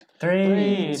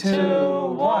3, 2,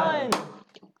 1.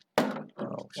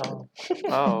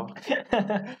 Oh.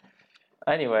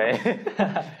 Anyway,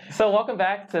 so welcome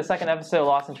back to the second episode of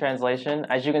Lost in Translation.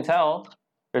 As you can tell,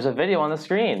 there's a video on the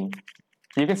screen.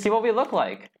 You can see what we look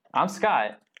like. I'm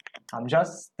Scott. I'm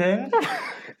Justin.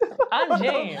 I'm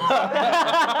James.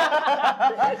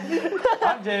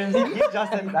 I'm James. He's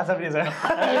Justin. That's how it is.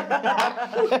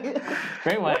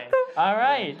 Great way. All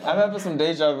right. I'm having some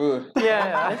deja vu.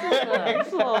 Yeah. This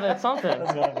is a little bit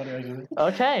something.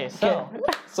 Okay, so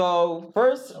So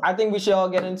first, I think we should all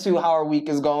get into how our week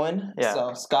is going. Yeah.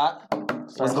 So Scott,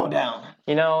 let's go down.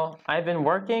 You know, I've been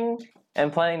working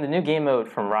and playing the new game mode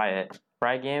from Riot.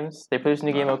 Riot Games. They produced a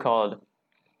new game mode called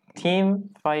Team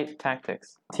Fight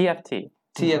Tactics. TFT.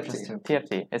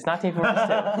 TFT. It's not Team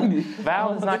Fortress 2.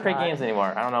 Valve does not create games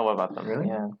anymore. I don't know what about them. Really?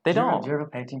 Yeah. They don't. Do you ever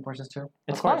play Team Fortress 2?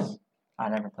 it's Of course. fun. I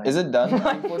never played. Is it done?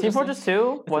 Team Fortress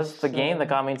 2 was the game that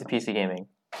got me into PC gaming.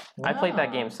 I played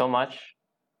that game so much.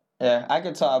 Yeah, I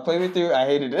could tell. I played with you. I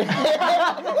hated it.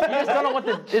 You just don't know what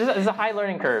it's a high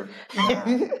learning curve.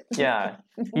 Yeah.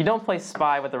 You don't play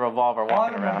spy with a revolver All I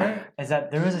walking remember around. is that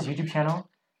there was this YouTube channel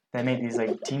that made these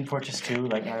like Team Fortress 2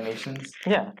 like animations.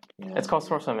 Yeah. It's called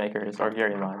Sourcewell Makers or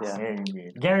Gary Mod, yeah. Very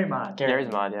weird. Gary Mod.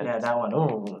 Gary's Mod, yeah. Yeah, that one.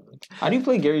 Oh. How do you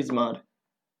play Gary's mod?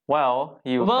 Well,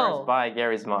 you Whoa. first buy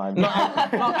Gary's Mod. No,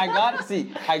 I got it.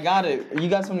 See, I got it. You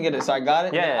guys want to get it, so I got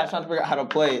it. Yeah, and yeah. I was trying to figure out how to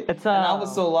play it. It's and I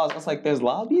was so lost. I was like, "There's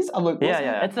lobbies." I'm like, Yeah,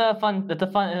 yeah. It's a fun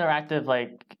interactive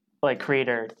like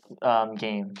creator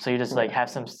game. So you just like have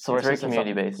some It's sources. very and stuff.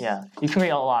 community based. Yeah, you can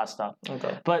create a lot of stuff.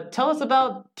 Okay. But tell us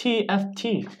about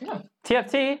TFT.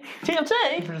 TFT?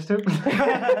 TFT? Fortress 2?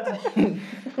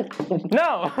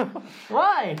 No!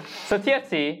 Why? So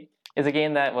TFT is a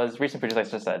game that was recently produced, like I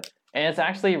just said. And it's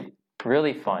actually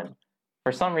really fun.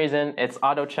 For some reason, it's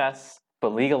auto chess, but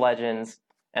League of Legends,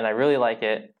 and I really like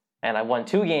it. And I won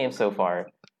 2 games so far.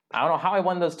 I don't know how I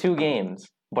won those 2 games,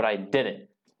 but I did it.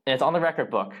 And it's on the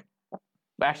record book.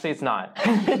 Actually, it's not.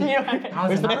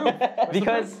 How's it not?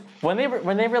 Because when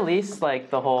they released like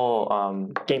the whole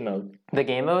Game mode. the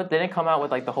game mode, they didn't come out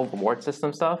with like the whole reward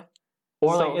system stuff.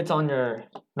 Or So- like it's on your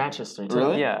match history too.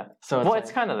 Really? Yeah. So it's Well, like-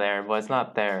 it's kind of there, but it's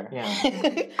not there.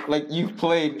 Yeah. Like you've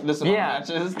played this amount Yeah. of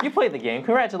matches. You played the game.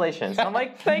 Congratulations. I'm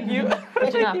like, thank you.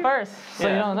 But you're not first, so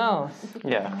you Yeah. don't know.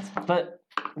 Yeah. But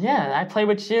yeah, I play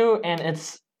with you, and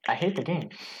I hate the game.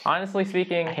 Honestly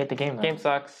speaking, I hate the game. Though. game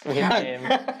sucks. We hate the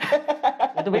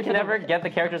game. We can never get the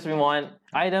characters we want.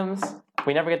 Items.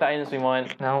 We never get the items we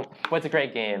want. No, But it's a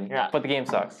great game. Yeah. But the game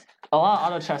sucks. a lot of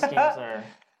auto chess games are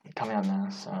coming out now.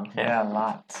 So Yeah, a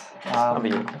lot. be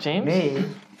you. James. Me.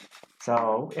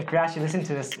 So if you're actually listening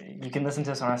to this, you can listen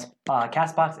to us on our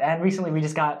Castbox. And recently we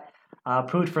just got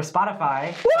approved for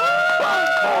Spotify.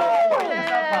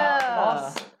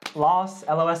 Lost,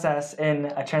 LOSS in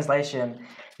a translation.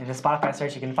 In the Spotify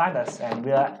search, you can find us. And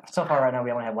so far right now,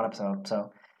 we only have 1 episode.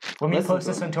 So when we Listen post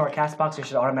to this it. into our Castbox, it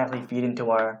should automatically feed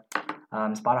into our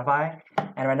Spotify.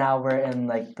 And right now, we're in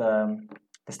like the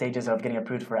stages of getting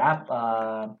approved for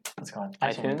what's it called?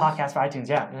 iTunes? Podcast for iTunes,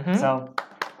 yeah. Mhm. So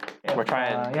We're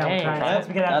trying. yeah, Hey, we're trying. right. Once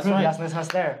we get that That's approved, right. you guys can listen to us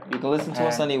there. You can listen to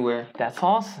us anywhere. That's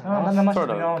awesome. Not that much Sort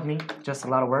going of. on with me. Just a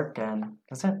lot of work, and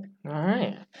that's it. All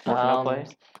right. No play.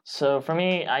 So for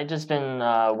me, I just been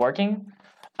working,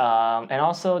 and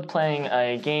also playing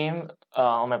a game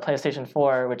on my PlayStation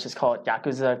 4, which is called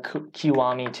Yakuza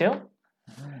Kiwami 2.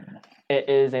 It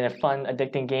is a fun,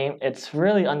 addicting game. It's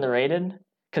really underrated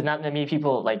because not many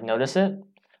people like notice it,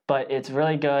 but it's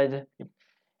really good.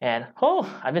 And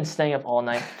I've been staying up all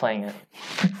night playing it.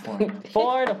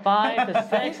 4 to 5 to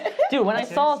 6, dude. When I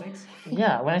saw,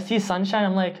 when I see Sunshine,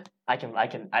 I'm like,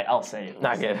 I'll save.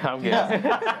 Not good. I'm good.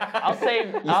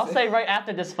 I'll save right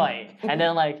after this fight, and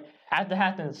then like after that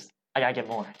happens, I gotta get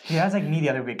more. Yeah, that's like me the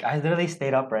other week. I literally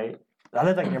stayed up, right? I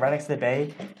live like right next to the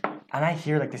bay, and I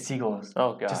hear like the seagulls.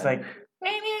 Oh god. Just like,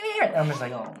 and I'm just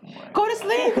like, oh. Go to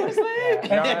sleep. Go to sleep.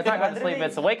 No, it's not going to sleep.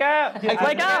 It's wake up. Wake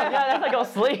up! Yeah, that's like go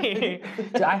sleep.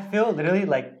 Dude, I feel literally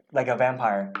like a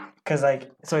vampire. Cause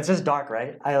like, so it's just dark,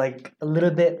 right? I like a little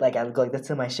bit, like I go like this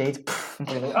in my shades. I'm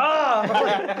like, ah!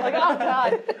 Like oh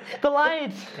god, the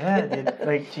lights. Yeah, dude.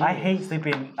 Like I hate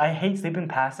sleeping. I hate sleeping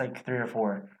past like 3 or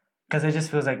 4, cause it just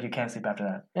feels like you can't sleep after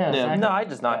that. Yeah, Yeah. exactly. No, I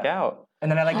just knock out. And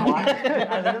then I like watch.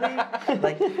 I literally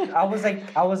like I was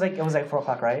like it was like 4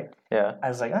 o'clock, right? Yeah. I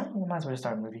was like, we might as well just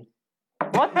start a movie.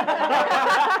 What?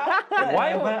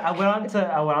 Why? I went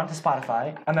on to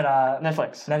Spotify. I'm at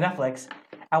Netflix. Netflix.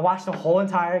 I watched the whole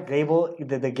entire Gabriel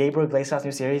Iglesias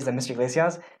new series, the Mr.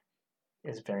 Iglesias.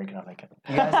 It's very good. I like it.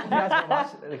 You guys want to watch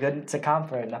a good sitcom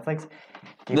for Netflix?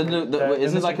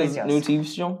 Is The it like Mr. his new Iglesias.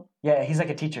 TV show? Yeah, he's like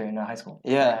a teacher in high school.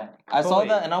 Yeah. I saw Totally.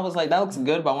 that and I was like, that looks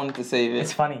good, but I wanted to save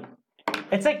It's it. funny.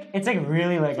 It's like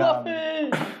really like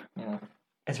Yeah.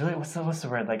 it's really what's the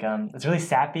word like it's really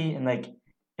sappy and like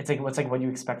it's like what you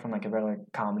expect from like a regular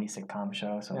comedy sitcom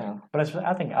show. So, Yeah. but it's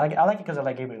I like it because I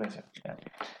like Gabriel Iglesias. Yeah.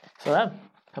 So that.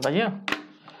 How about you?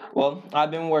 Well,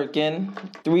 I've been working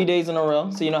 3 days in a row,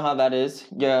 so you know how that is.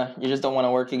 Yeah, you just don't want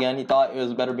to work again. You thought it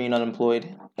was better being unemployed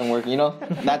than working, you know?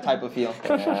 That type of feel.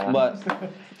 But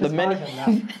the many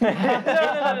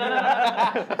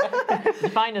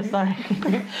Define it, sorry.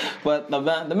 but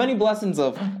the many blessings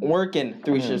of working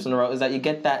 3 shifts in a row is that you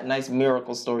get that nice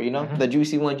miracle story, you know? The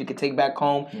juicy one you can take back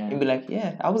home and be like,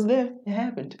 yeah, I was there. It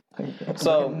happened.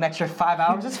 So An extra 5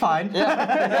 hours is fine.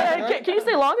 Can you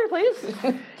stay longer, please?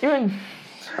 Even.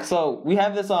 So we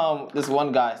have this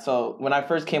one guy. So when I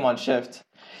first came on shift,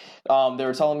 they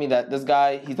were telling me that this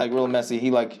guy, he's like real messy.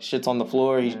 He like shits on the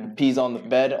floor, he pees on the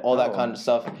bed, all that kind of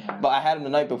stuff. But I had him the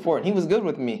night before and he was good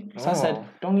with me. So I said,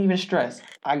 don't even stress.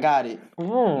 I got it.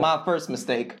 My first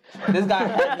mistake. This guy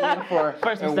had me in for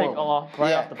First a mistake whirl.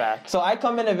 right off the bat. So I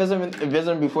come in and visit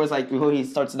him before before he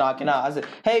starts knocking out. I said,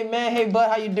 hey man, hey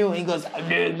bud, how you doing? He goes, I'm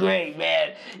doing great,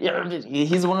 man.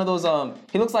 He's one of those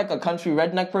he looks like a country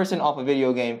redneck person off a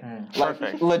video game. Like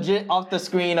Perfect. legit off the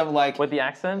screen of like With the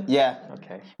accent? yeah.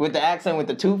 Okay. With the accent, with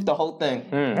the tooth, the whole thing.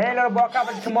 Hey, little boy,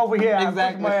 come over here. Exactly.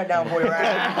 I'll put my head down for you,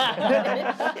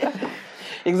 right?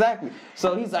 Exactly.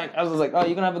 So he's like, I was like, oh,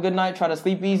 you gonna have a good night? Try to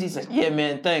sleep easy. He said, yeah,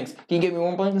 man, thanks. Can you get me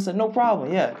one blanket? I said, no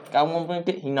problem. Yeah, got one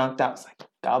blanket. He knocked out. It's like,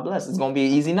 God bless. It's gonna be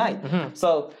an easy night.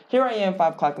 So here I am,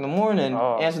 5 o'clock in the morning,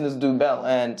 answering this dude bell,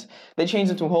 and they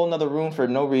changed into a whole nother room for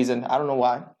no reason. I don't know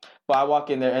why. But I walk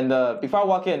in there, and before I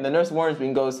walk in, the nurse warns me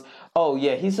and goes, "Oh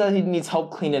yeah, he said he needs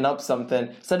help cleaning up something.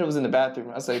 Said it was in the bathroom."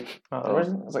 I was like, "Where's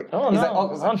it?" I was like, Oh, he's no. like,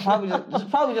 "Oh, it's like,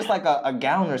 probably just like a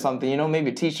gown or something, you know,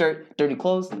 maybe a t-shirt, dirty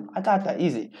clothes." I got that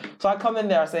easy. So I come in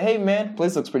there, I say, "Hey man,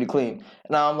 place looks pretty clean."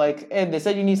 And I'm like, "Hey, they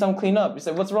said you need something cleaned up." He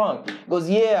said, "What's wrong?" He goes,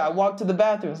 "Yeah, I walked to the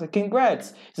bathroom." I was like,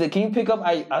 "Congrats." He said, "Can you pick up?"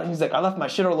 He's like, "I left my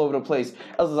shit all over the place."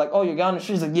 I was like, "Oh, your gown and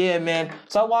shit." He's like, "Yeah, man."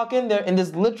 So I walk in there and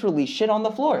there's literally shit on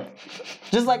the floor,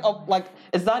 just like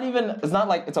it's not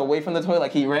like it's away from the toilet.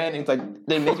 Like he ran and it's like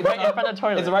they make it Right in front of the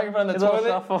toilet. It's right in front of the His little toilet.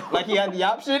 shuffle. Like he had the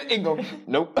option and go,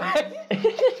 nope.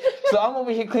 So I'm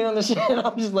over here cleaning the shit and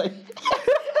I'm just like,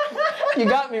 you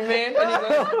got me, man.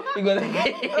 And he goes,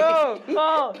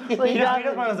 Oh, so you got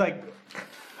I was like,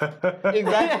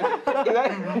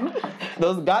 exactly.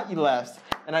 Those got you laughs.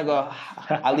 And I go,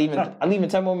 I leave in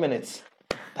 10 more minutes.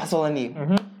 That's all I need.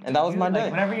 And that was my day.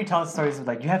 like, whenever you tell stories,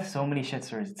 like you have so many shit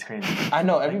stories. It's crazy. I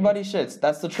know, everybody shits.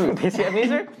 That's the truth. Is he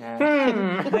Ebenezer?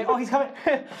 Like, oh, he's coming.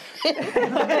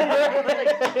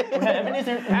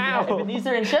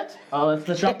 Ebenezer and shit? Oh,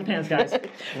 let's drop the pants, guys.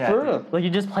 Yeah. For real. Like you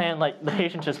just planned, like the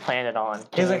patient just planned it on.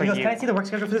 He was like, for you. "Can I see the work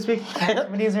schedule for this week?"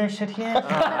 Ebenezer shit here.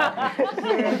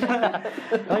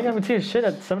 Oh, you haven't seen shit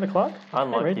at 7 o'clock?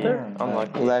 Unlucky. Right there.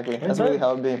 Unlucky. Exactly. That's really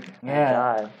how it be. Yeah.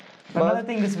 God. But another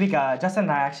thing this week, Justin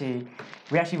and I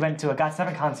we actually went to a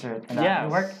GOT7 concert in Yes.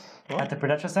 Newark at the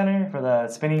Prudential Center for the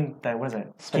spinning. What is it?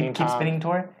 Spinning Keep Tom. Spinning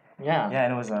tour. Yeah. Yeah,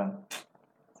 and it's a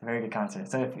very good concert.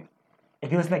 So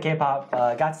if you listen to K-pop,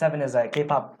 GOT7 is a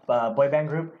K-pop boy band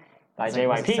group. By It's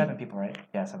like- it's JYP. 7 people, right?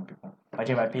 Yeah, 7 people. By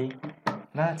JYP.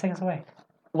 Nah, take us away.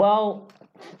 Well,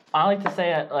 I like to say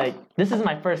that like this is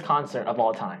my first concert of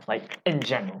all time, like in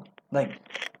general. Like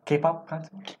K-pop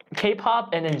concert.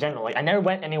 K-pop and in general. Like I never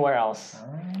went anywhere else.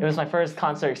 It was my first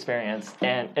concert experience,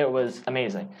 and it was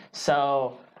amazing.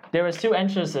 So there was 2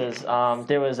 entrances.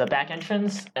 There was a back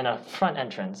entrance and a front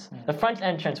entrance. The front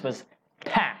entrance was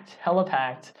packed, hella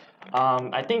packed.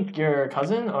 I think your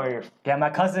cousin or your Yeah, my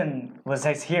cousin was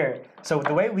here. So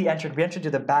the way we entered to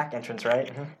the back entrance,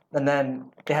 right? And then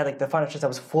they had like the front entrance that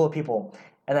was full of people.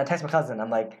 And then I text my cousin. I'm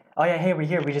like, "Oh yeah, hey, we're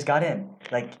here. We just got in.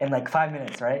 Like in like 5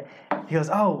 minutes, right?" He goes,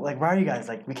 "Oh, like where are you guys?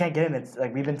 Like we can't get in. It's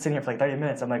like we've been sitting here for like 30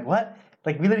 minutes." I'm like, "What?"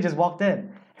 Like we literally just walked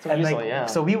in. And easily, like, yeah.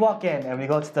 so we walk in and we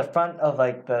go to the front of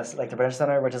like the British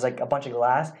Center, which is like a bunch of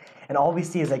glass, and all we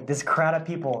see is like this crowd of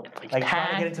people like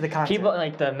trying to get into the concert. people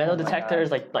like the metal my detectors,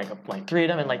 like 3 of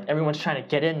them, and like everyone's trying to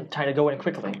get in, trying to go in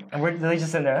quickly. And we're literally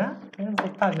just sitting there. Huh? Yeah, it's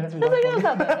like 5 minutes. We That walked was in.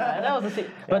 not that bad. That was a seat.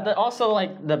 But also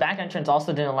like the back entrance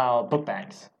also didn't allow book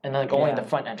bags, and like only Yeah. the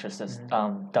front entrance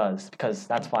does because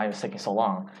that's why it was taking so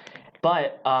long.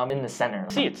 But in the center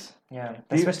seats. Yeah,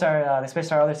 they switched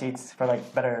our other seats for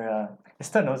like better. It's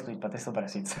still nosebleed, but they're still better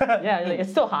seats. Yeah, like, it's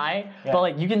still high, Yeah. but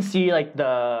like you can see like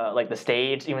the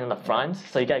stage even in the front,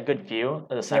 so you got a good view of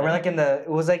the Yeah, center. we're like in the. It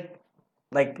was like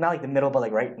not like the middle, but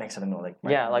like right next to the middle, like.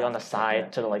 Right yeah, like on the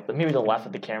side to the maybe the left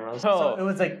of the cameras. So it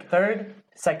was like third,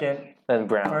 second, Then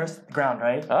brown. first ground,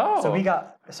 right? Oh.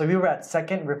 So we were at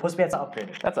second. We were supposed to be at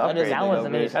upgraded. That's That is upgrade. That big was upgrade.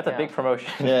 amazing. That's a yeah. big promotion.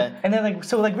 Yeah. And then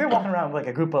like we were walking around with like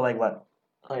a group of like what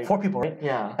Like, 4 people, right?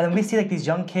 Yeah. And then we see like these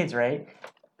young kids, right?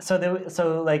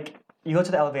 So like you go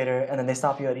to the elevator and then they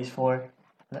stop you at each floor.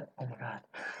 Oh my god!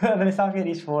 And then they stop you at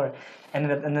each floor, and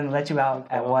then let you out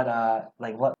at what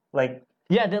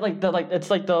Yeah, they're like it's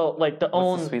like the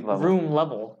own suite level? room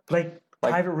level.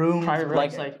 private rooms. Private rooms,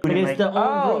 like- like, including, it's the own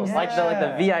Oh, rooms. like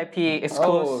the VIP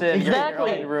exclusive. you're in your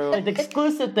Exactly. own room. Like the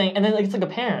exclusive thing, and then like, it's like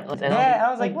a parent. And Yeah, I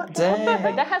was like, what? What the Dang.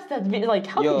 heck? That has to be like,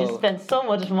 how could you Yo. spend so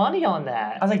much money on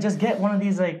that? I was like, just get one of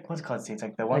these like what's it called seats,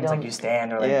 like the ones like you stand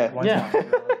or like Yeah. ones Yeah.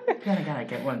 you gotta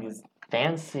get one of these.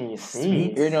 Fancy seats.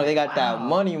 Sweet. You know they got that Wow.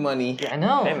 money. Yeah, I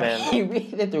know. Hey man,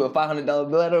 They threw a $500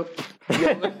 bill at him.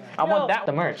 I want that.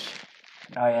 The merch.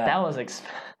 Oh yeah. That was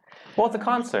Well, it's a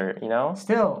concert, you know.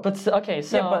 Still. but okay,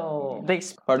 so Yeah, but they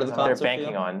Part of the they're concert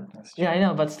banking feel? on. yeah, I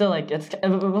know, but still, like it's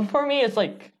for me, it's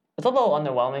like it's a little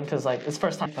underwhelming because like it's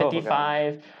first time Oh, okay.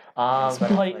 55. Sweater for,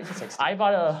 Hoodie, like, 60. I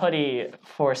bought a hoodie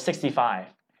for 65,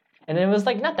 and it was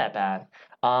like not that bad.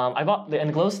 I bought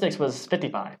and glow sticks was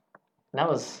 55, and that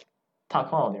was top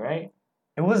quality, right?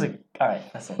 It was a alright,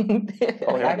 listen.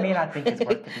 Oh, I may not think it's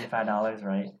worth $55,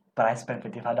 right? But I spent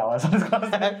 $55 on this clothes.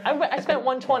 I spent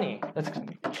 120. That's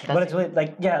But it's really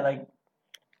like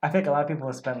I feel like a lot of people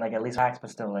have spent like at least packs, but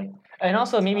still like and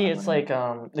also maybe lot of it's like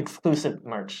exclusive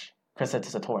merch because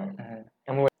it's a tour.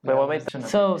 And we were, Wait, what made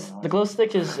so the glow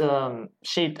stick is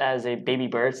shaped as a baby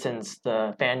bird since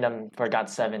the fandom for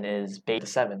GOT7 is Beta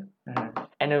 7,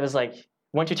 and it was like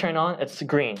once you turn it on, it's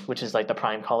green, which is like the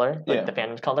prime color, like Yeah. the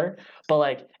fandom's color. But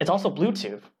like it's also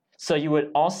Bluetooth, so you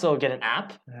would also get an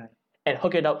app and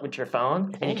hook it up with your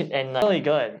phone, and you can really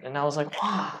good. And I was like,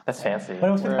 wow. That's fancy. but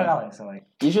it was $55, so like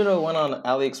You should have went on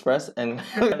AliExpress and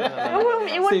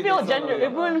It wouldn't feel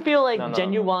it wouldn't feel like No.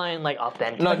 genuine, like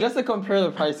authentic. no, just to compare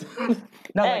the price.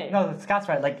 no, Hey. like no, Scott's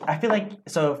right. Like I feel like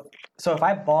so if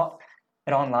I bought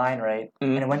it online, right,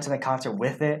 and it went to the concert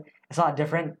with it, it's a lot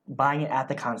different buying it at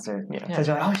the concert. Yeah. Because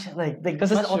you're like, oh shit, like This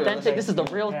is That's true, authentic. that's This is the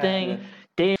real Yeah. thing.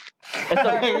 Dave, it's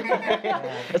like,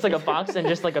 it's like a box and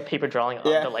just like a paper drawing of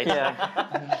Yeah. the lights.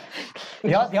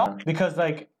 Yeah. Because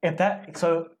like if that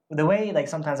so the way like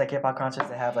sometimes like K-pop concerts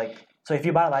they have like so if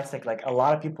you buy a light stick like a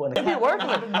lot of people in the It'd be worth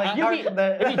it.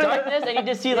 It'd be darkness and you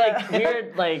just see like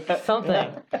weird like something.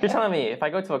 You're telling me if I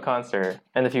go to a concert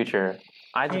in the future,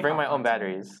 I have to bring my own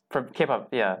batteries for K-pop?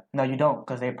 Yeah, No, you don't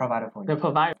because they provide it for They're you.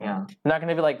 providing. Yeah. I'm not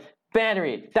gonna be like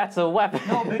battery. That's a weapon.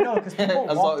 No, because people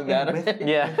Assault walked in battery. with it.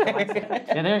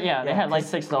 Yeah. They had light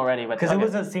sticks already, but Because it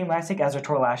was the same light stick as their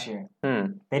tour last year.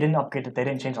 They didn't upgrade it. They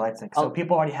didn't change the light stick. So Oh.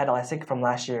 people already had a light stick from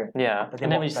last year. Yeah. But they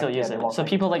and then won't, we still like, use they it. won't, So like-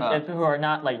 people like Oh. who are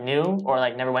not like new or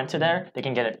like never went to there, they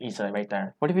can get it easily right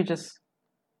there. What if you just?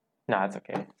 No, it's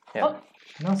okay. Yeah. Oh.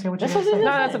 No, say what you This gonna is- say. No,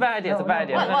 that's a bad idea. It's a bad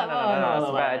idea. What? No, no, no, no,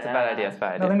 no, What? It's a bad. It's a bad idea. It's a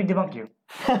bad No, idea. let me debunk you.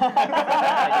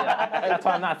 That's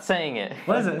why I'm not saying it.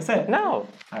 What is it? Say it. No.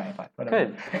 All right, fine. Whatever.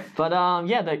 Good. But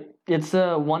yeah, it's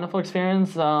a wonderful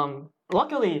experience.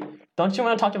 Luckily, don't you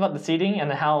want to talk about the seating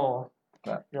and how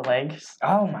your legs?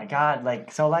 Oh my god,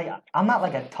 like so like I'm not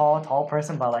like a tall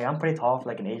person, but like I'm pretty tall for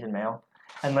like an Asian male.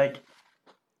 And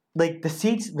like the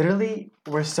seats literally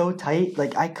were so tight,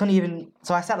 like I couldn't even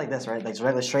so I sat like this, right? Like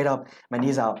regular straight up, my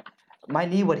knees out. My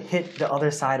knee would hit the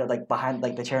other side of like behind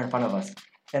like the chair in front of us.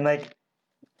 And like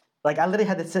I literally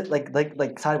had to sit like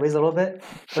sideways a little bit.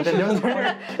 But then there was a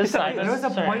point, This side, there was a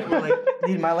sorry. point where like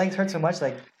dude, my legs hurt so much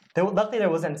like luckily there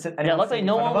wasn't anyone Yeah, luckily sitting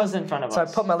no in front one of was us. in front of So I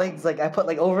us. put my legs like I put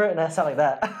like over it and I sat like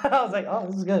that. I was like, oh,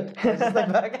 this is good. I just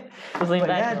like back. Just lean But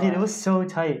back yeah, and dude, it relax. was so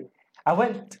tight. I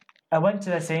went to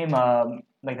the same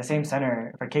like the same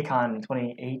center for KCON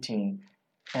 2018,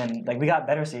 and like we got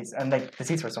better seats, and like the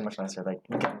seats were so much nicer. Like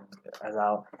you can as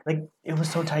out, like it was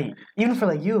so tight. Even for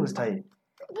like you, it was tight,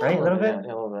 right? A little bit. Yeah,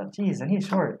 a little bit. Jeez, and he's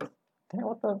short. Yeah,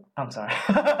 what the? I'm sorry.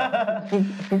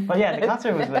 But yeah, the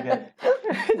concert was really good.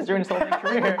 He's ruined his whole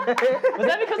career. Was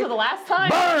that because of the last time?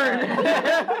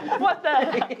 Burn! What the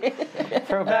heck?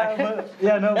 Throwback.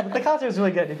 But the concert was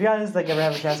really good. If you guys like ever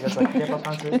have a chance to go to like a K-pop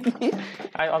concert,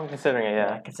 I'm considering it.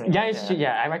 Yeah. consider. Guys,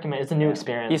 yeah, I recommend. It's a new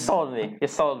experience. You sold me. You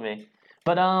sold me.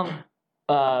 But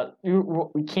we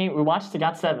watched the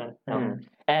GOT7,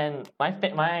 and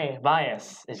my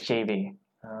bias is JB,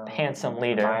 the handsome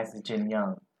leader. Bias is Jin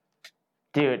Young.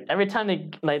 Dude, every time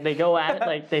they go at it,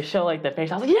 like they show like their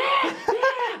face, I was like,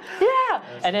 yeah.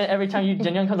 And then every time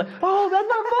Jin Young comes like, oh, that's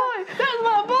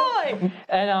my boy.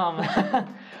 And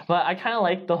but I kind of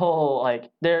like the whole like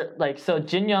they're like so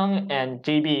Jin Young and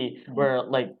JB were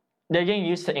like they're getting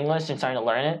used to English and starting to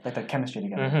learn it. Like the chemistry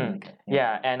together. Mhm.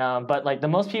 Yeah, and but like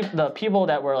the people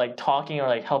that were like talking or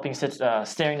like helping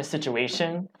steering the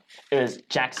situation, it was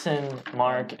Jackson,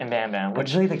 Mark, and Bam Bam. Which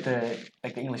Which, really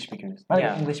like the English speakers. Not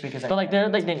Yeah. like English speakers. but like they're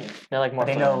like more.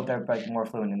 they fluent. know they're like more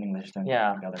fluent in English than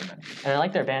Yeah. the other men. And I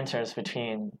like their banters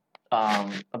between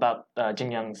about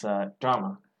Jin Young's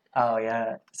drama. Oh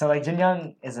yeah. So like Jin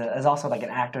Young is also like an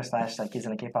actor slash like he's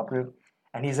in a K-pop group,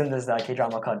 and he's in this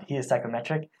K-drama called He is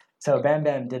Psychometric. So Bam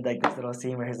Bam did like this little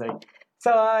scene where he's like,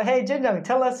 so hey Jin Young,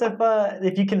 tell us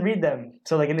if you can read them.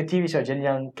 So like in the TV show, Jin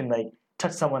Young can like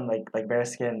touch someone like bare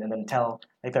skin and then tell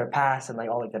like their past and like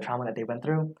all like the trauma that they went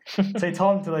through. So he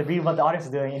told him to like read what the audience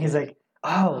is doing, and he's like,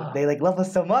 oh, they like love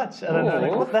us so much. And then I was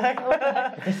like, what the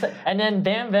heck? And then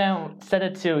Bam Bam said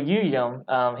it to Yu Young,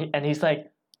 and he's like,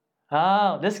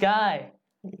 oh, this guy.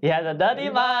 He has a dirty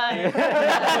mind.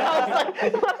 I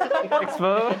was like,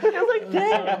 Exposed. He was like,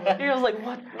 dang. He was like,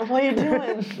 what are you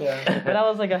doing? Yeah. But that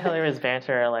was like a hilarious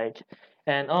banter, like,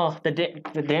 and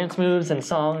the dance moves and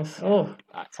songs. Oh,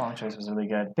 Song choice was really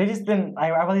good. They just didn't. I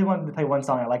really wanted to play one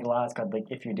song I like a lot. It's called like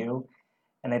If You Do,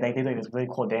 and they did like this really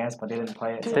cool dance, but they didn't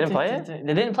play it. They didn't play it?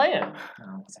 They didn't play it.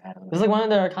 Oh, sad. It was like one of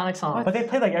their iconic songs. But they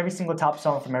played like every single top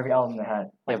song from every album they had,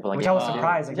 Yeah, but like, which I was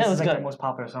surprised. Like Yeah, it this was is like good. their most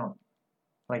popular song.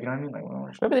 Like you know what I mean? Like well,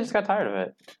 maybe they just got tired of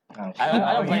it.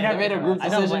 I don't blame They them. made a group I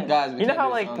don't decision, blame- guys. we You know can't how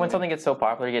do this like song when again. something gets so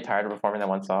popular, you get tired of performing that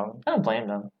one song. I don't blame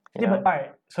them. You Yeah, know? but all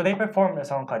right. So they performed a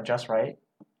song called Just Right,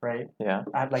 right? Yeah.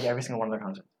 At like every single one of their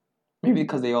concerts. Maybe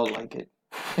because they all like it.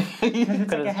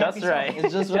 Because it's just right.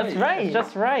 It's just right. Just right. It's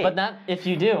just right. But not if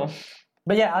you do.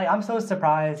 But yeah, I'm so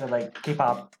surprised at like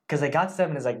K-pop because like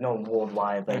GOT7 is like known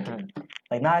worldwide. Like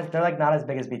they're like not as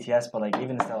big as BTS, but like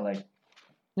even still like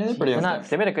Yeah, they're pretty We're not- okay.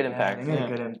 They made a good yeah, impact. they made Yeah. a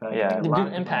good impact. Yeah. Like, a They lot do of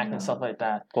people impact know. and stuff like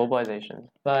that. Globalization.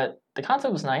 But the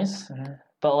concept was nice. Mhm.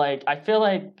 But like I feel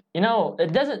like,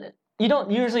 you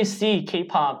don't usually see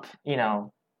K-pop,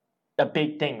 a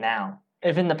big thing now.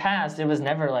 If in the past it was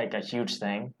never like a huge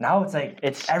thing. Now it's like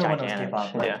It's everyone knows gigantic.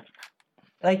 K-pop. Like, Yeah.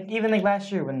 like even like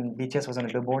last year when BTS was on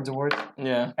the Billboards Awards,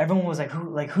 Yeah. everyone was like,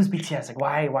 who's BTS? Like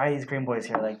why are these Korean boys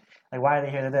here? Like why are they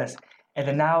here to this? And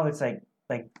then now it's like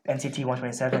NCT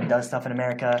 127 does stuff in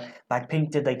America.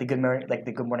 Blackpink did like the Good Morning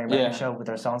America Yeah. show with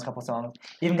their couple songs.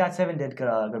 Even GOT7 did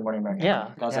Good Morning America. Yeah.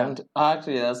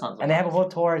 Actually, yeah, that's not. And they have a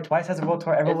world tour. Twice has a world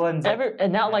tour. Everyone's like,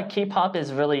 And now like K-pop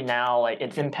is really now like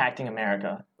it's impacting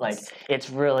America. Like it's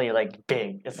really like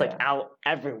big. It's like out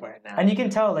everywhere now. and you can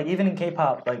tell like even in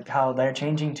K-pop like how they're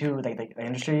changing too like the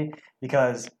industry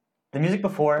because the music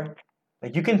before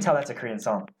like you can tell that's a Korean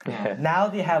song. Yeah. Now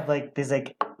they have like these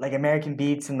like American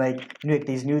beats and like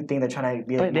these new things they're trying to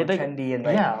be like, more trendy and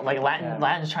like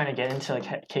Latin's trying to get into like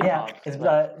K-pop. yeah, it's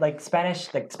like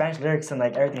Spanish lyrics and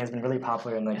like everything has been really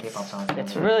popular in like K-pop songs.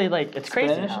 It's really like it's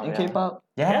crazy Spanish now. in K-pop.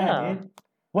 yeah, dude.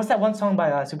 What's that one song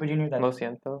by Super Junior? That Lo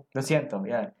siento. Lo siento,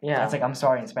 yeah. Yeah. That's like I'm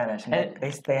sorry in Spanish. And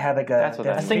And- they had like That's what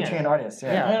they're that is. featuring an artist.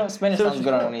 Yeah. Yeah. I know Spanish So sounds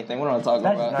good on anything. We don't want to talk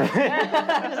That's about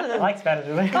that. I like Spanish.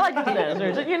 Really. I like the Spanish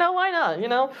version. Why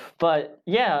not? But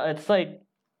yeah, it's like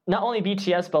not only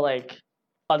BTS but like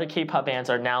other K-pop bands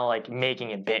are now like making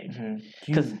it big.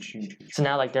 Huge. So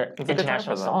now like they're It's a good time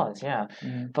international for them. stars, yeah.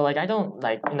 Mhm. But like I don't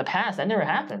like in the past that never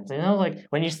happens. Like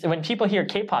when people hear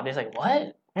K-pop, they're like,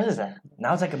 what? What is that?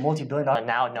 Now it's like a multi-billion-dollar. But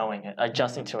now knowing it,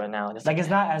 adjusting to it now, and it's Like it's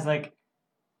not as like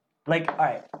all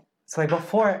right. So like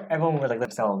before, everyone would like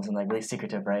themselves and like really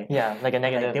secretive, right? yeah, like a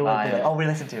negative Like, they would be vibe. like, oh, we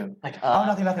listen to. Like, Oh,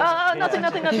 nothing. nothing. Now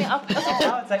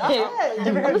it's like, oh, you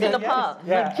ever heard Listen to BTS? pop.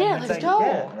 Yeah, Like, yeah, and it's let's go.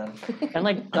 yeah. And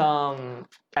like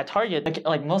at Target,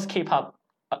 like most K-pop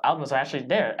albums are actually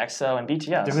there, EXO and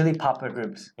BTS. They're really popular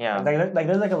groups. Yeah. Like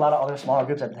there's like a lot of other smaller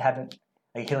groups that haven't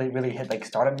like really hit like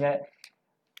stardom yet.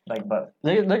 Like, but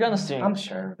They're gonna soon. I'm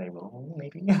sure they will.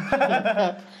 Maybe.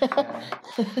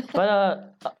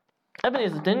 But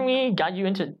Ebenezer, didn't we got you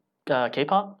into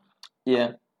K-pop?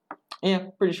 Yeah. Yeah,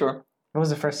 pretty sure. What was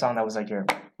the first song that was like your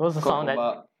What was the song that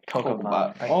Bop. Coco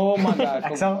Bop? Bop. Oh my god.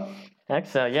 Coco EXO? Bop.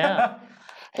 EXO, yeah.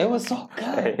 It was so good.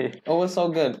 Hey. It was so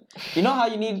good. You know how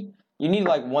you need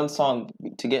like one song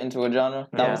to get into a genre?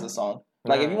 That Yeah. was the song.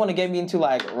 Like if you want to get me into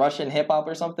like Russian hip hop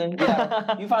or something,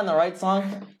 you find the right song,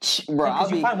 bro. I'll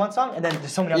Because you be find one song and then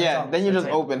there's so many other yeah. songs. Then you It's just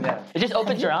like- open. Yeah. It just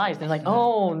opens your eyes and like,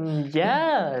 oh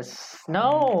yes,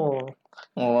 no.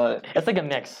 What? It's like a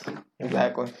mix.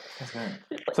 Exactly. That's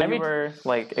good. So Every- you were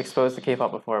like exposed to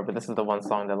K-pop before, but this is the one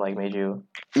song that like made you.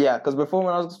 Yeah, because before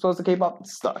when I was exposed to K-pop, it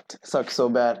sucked so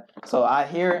bad. So I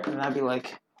hear it and I'd be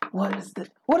like, what is this?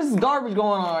 What is this garbage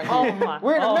going on right Oh here? my!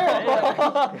 We're in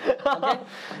America. okay.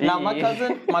 Now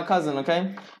my cousin,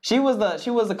 okay, she was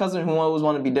the cousin who always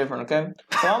wanted to be different, okay.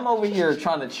 So I'm over here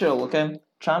trying to chill, okay.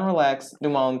 trying to relax, do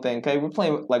my own thing. Okay, we're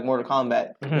playing like Mortal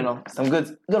Kombat, you know, some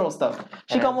good old stuff.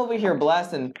 She come over here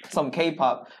blasting some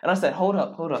K-pop, and I said, hold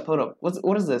up.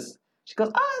 What is this? She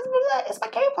goes, it's my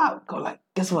K-pop. Go like,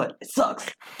 guess what? It sucks.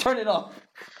 Turn it off.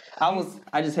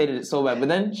 I just hated it so bad. But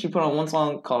then she put on one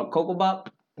song called Coco Bop,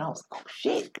 and I was like, oh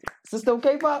shit, is this still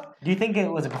K-pop? Do you think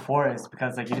it was before is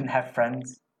because like you didn't have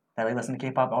friends that like listened to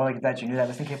K-pop, or like that you knew that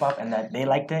listened to K-pop and that they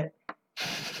liked it?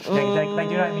 Like, do you know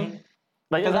what I mean?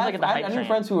 Like, it was like the hype I knew train.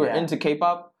 friends who were Yeah. into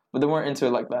K-pop, but they weren't into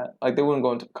it like that. Like they wouldn't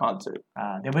go into a concert.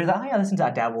 They would be like, oh yeah, listen to I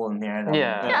dabble in there.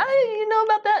 Yeah. Yeah, you know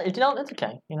about that. If you don't, it's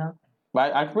okay. You know.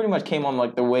 But I pretty much came on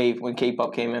like the wave when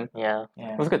K-pop came in. Yeah.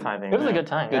 Yeah. It was a good timing. It was a good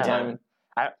time. Good yeah. timing.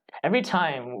 Every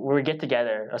time we would get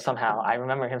together or somehow, I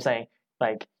remember him saying,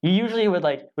 like, you usually would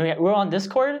like we're on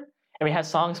Discord and we have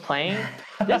songs playing.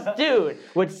 This dude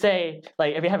would say,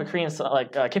 like, if you have a Korean song,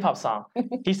 like a K-pop song,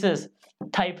 he says,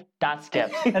 type dot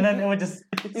skip. And then it would just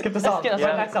skip the song. Skip the Yeah,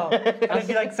 song. next song. And it'd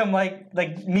be like some like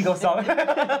Migos song.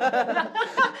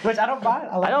 Which I don't mind.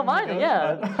 I don't mind it.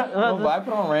 Yeah. No, but I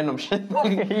put on random shit.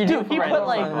 You do. He put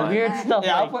like random weird stuff.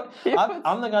 Yeah, like,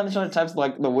 I'm the guy on the show that types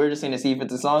like the weirdest thing to see if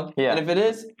it's a song. Yeah. And if it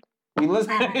is, we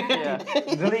listen. Yeah.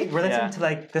 Really, we're listening Yeah. to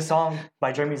like this song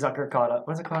by Jeremy Zucker called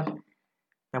what's it called?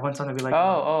 That one song that we like.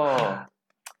 Oh.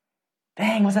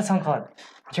 Dang, what's that song called?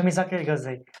 Jeremy Zucker he goes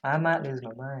like, I might lose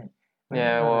my mind.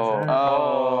 Yeah, whoa.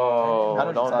 Oh. I know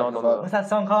what you're talking about. What's that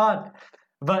song called?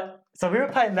 But so we were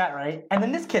playing that, right? And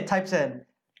then this kid types in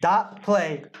dot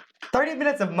play 30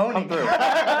 minutes of moaning. Come through.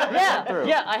 yeah, Through.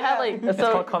 yeah. I had like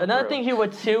so called Come another Through. thing he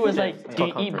would do was like It's do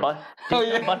you called eat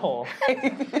Come butthole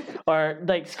or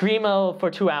like screamo for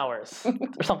 2 hours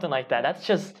or something like that. That's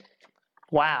just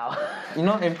wow. You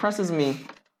know, it impresses me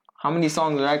how many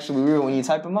songs are actually real when you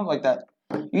type them up like that.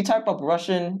 You type up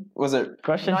Russian, was it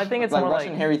Russian. No, I think it's like more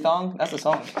Russian like hairy thong? That's a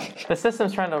song. the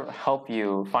system's trying to help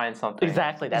you find something.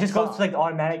 exactly. It That's just goes to like the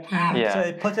automatic. Yeah. So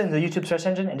it puts it in the YouTube search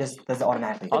engine and just does it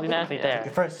automatically. automatically The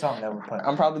there. first song that we put.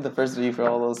 I'm probably the first of you for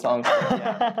all those songs.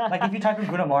 Like if you type in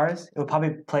Bruno Mars, it would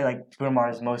probably play like Bruno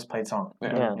Mars' most played song.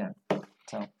 Yeah. Yeah.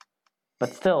 So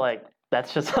But still, like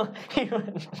that's just so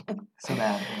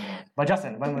bad. But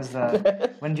Justin, when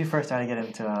did you first start to get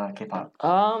into K-pop?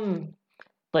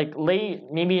 like late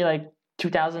maybe like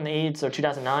 2008 or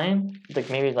 2009, like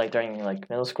maybe like during like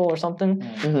middle school or something.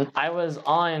 Mhm. I was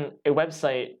on a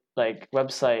website,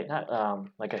 not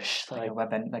like a Like a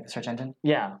web like a search engine?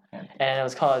 yeah, Yeah. and it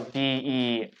was called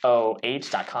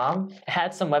beoh.com. It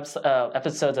had some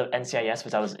episodes of NCIS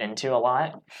which I was into a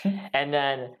lot, and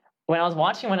then when I was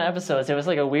watching one of the episodes, there was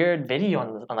like a weird video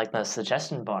on like the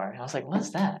suggestion bar. And I was like, "What's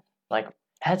that?" Like, it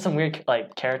had some weird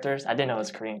like characters. I didn't know it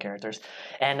was Korean characters,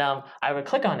 and I would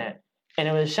click on it, and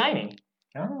it was Shiny.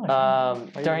 Oh,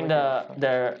 During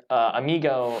their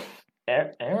Amigo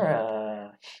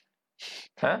era.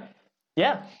 Huh?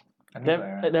 Yeah,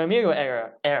 the Amigo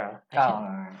era.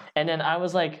 Oh. And then I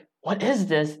was like, "What is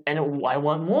this?" And I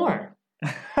want more.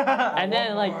 And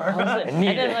then like, I was like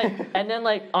and then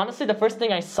like honestly, the first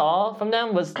thing I saw from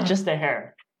them was just the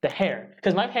hair,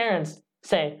 because my parents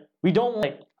say we don't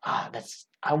like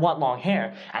I want long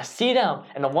hair. I see them,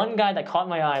 and the one guy that caught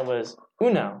my eye was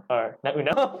Uno, or not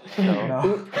Uno.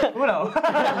 Uno.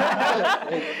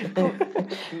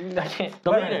 I can't.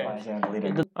 The leader. Yeah, the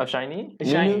leader. Of Shiny?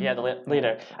 Shiny, yeah, the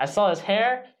leader. I saw his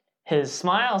hair, his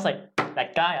smile. I was like,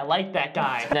 that guy. I like that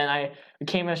guy. Then I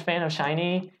became a fan of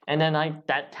Shiny, and then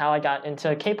that's how I got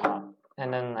into K-pop.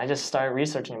 And then I just started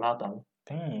researching about them.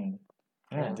 Dang.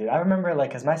 Yeah, dude. I remember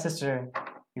like, cause my sister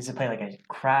used to play like a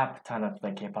crap ton of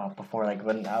like K-pop before, like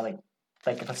when I like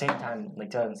at the same time, like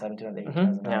 2007, 2008, Mhm,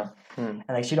 2009. yeah. And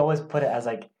like she'd always put it as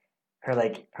like her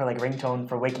ringtone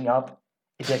for waking up.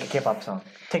 It'd be like a K-pop song.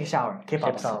 Take a shower,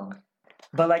 K-pop song.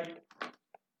 But like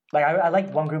I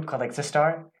liked one group called like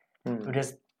Sistar, who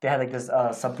just they had like this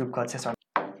subgroup called Sistar.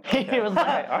 He was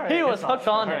like, All right, he was good hooked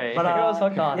song. on All it. right. He was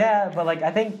hooked on it. Yeah, but like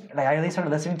I think like I really started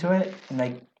listening to it in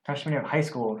like freshman year of high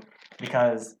school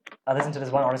because I listened to this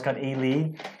one artist called A.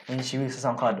 Lee, and she released a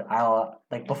song called "I'll."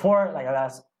 Like before, like I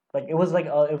asked, like it was like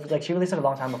she released it a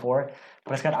long time before,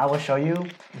 but it's called "I Will Show You."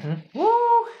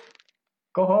 Woo!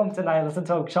 Go home tonight. Listen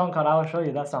to a song called "I Will Show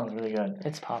You." That song's really good.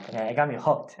 It's popping. Yeah, it got me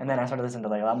hooked, and then I started listening to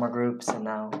like a lot more groups, and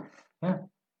now, yeah,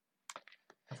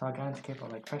 that's how I got into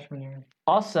K-pop like freshman year.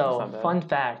 Also, That's not bad. fun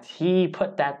fact: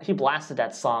 he blasted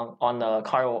that song on the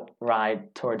car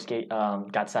ride towards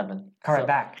GOT7. Car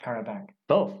back.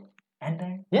 Both. And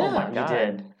there. Yeah, my you God.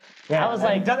 did. Yeah, I was and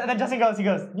like- then and then Justin goes,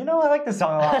 you know, I like this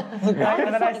song a lot.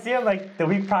 and then I see him like the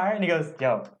week prior, and he goes,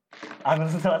 yo, I'm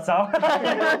listening to that song.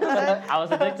 I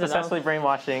was addicted. Successfully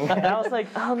brainwashing. And I was like,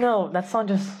 oh no, that song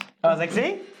just. I was like,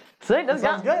 see? See, that's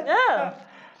Sounds good. Yeah.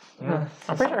 Yeah.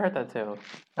 I'm pretty sure I heard that too.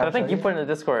 I'm I think sure you put in the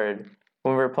Discord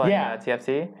when we were playing Yeah.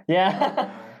 TFT. Yeah.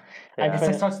 I Yeah. It's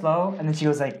like starts slow, and then she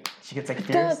goes like she gets like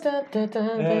fierce. No,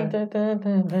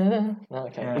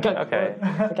 okay. Yeah.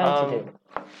 Okay.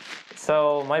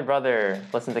 So my brother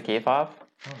listened to K-pop,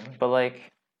 but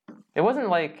like, it wasn't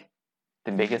like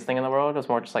the biggest thing in the world. It was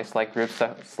more just like select groups,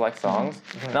 select songs.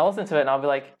 And I'll listen to it and I'll be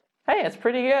like, hey, it's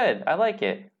pretty good. I like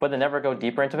it. But then never go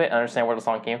deeper into it and understand where the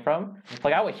song came from.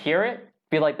 Like I would hear it,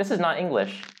 be like, this is not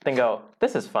English. Then go,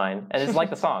 this is fine. And it's like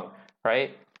the song,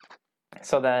 right?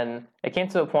 So then it came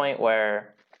to a point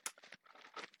where,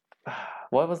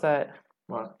 what was that?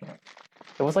 What?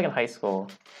 It was like in high school.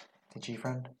 The G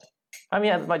friend. I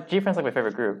mean, my G-Friend's like my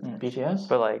favorite group. BTS?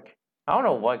 But like, I don't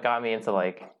know what got me into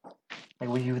like Like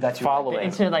were you that's your following.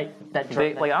 Into like that.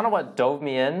 Like I don't know what dove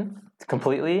me in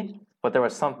completely, but there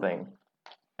was something,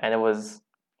 and it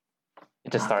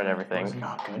just started It everything. was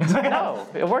not good. No,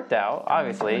 it worked out.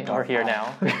 Obviously, we're here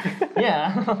now.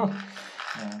 Yeah.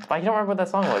 But I don't remember what that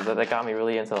song was that got me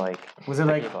really into like. Was it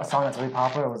like K-pop. a song that's really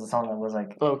popular, or was it a song that was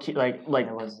like Low key, like it was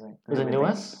like was it really big?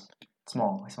 newest?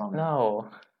 Small, small. No.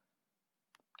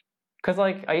 Cause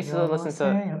like I used to listen to.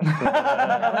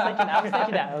 I was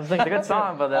thinking that. I was It's a like, good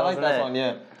song, but that I like wasn't that it. song.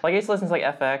 Yeah. Like I used to listen to like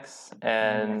FX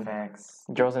and FX.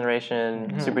 Girls'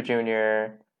 Generation, Mhm. Super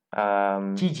Junior.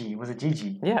 Gigi, was it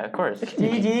Gigi? Yeah, of course.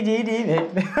 Gigi.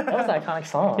 That was an iconic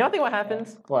song. You know, I think what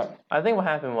happens? What? I think what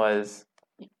happened was,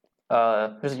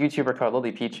 there's a YouTuber called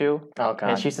Lily Pichu, Oh god.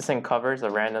 and she used to sing covers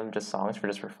of random just songs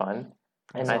for fun.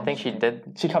 And I think she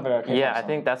did. She covered our K-pop Yeah, I song.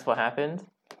 think that's what happened.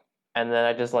 And then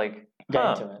I just like Get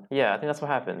huh. into it. Yeah, I think that's what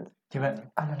happened. You went,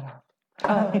 I'm in love.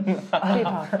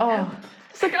 Oh,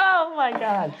 it's like oh my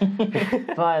god.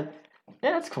 But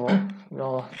yeah, that's cool.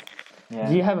 Well, Yeah.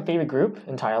 do you have a favorite group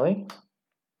entirely?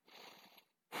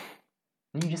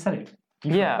 You just said it.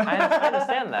 Yeah, I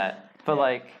understand that, but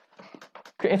like,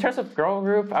 in terms of girl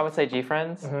group, I would say G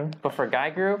Friends. Mhm. But for guy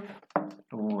group,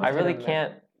 Ooh, I really don't know.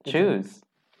 can't choose.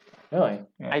 Really?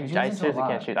 yeah, I you listen to a seriously lot.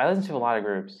 can't choose. I listen to a lot of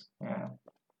groups. Yeah.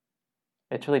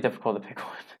 It's really difficult to pick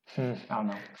one. I don't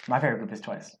know. My favorite group is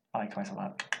Twice. I like Twice a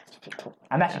lot.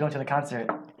 I'm actually going to the concert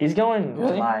in He's going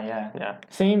July, yeah. Yeah,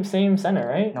 same center,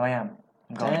 right? No, I am.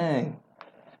 I'm going. Dang.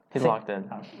 he's locked in.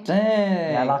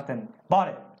 Dang. Yeah, I locked in. Bought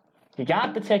it. He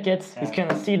got the tickets. He's Yeah.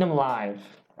 gonna see them live.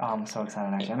 Oh, I'm so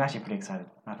excited, actually. I'm actually pretty excited.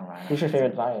 Not gonna lie. Who's your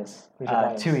favorite bias? Who's your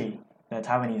bias? Tui, the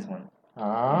Taiwanese one.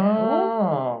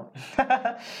 Oh.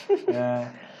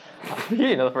 Yeah.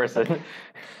 You know the person.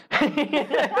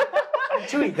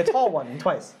 Tui, the tall one in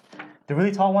Twice. The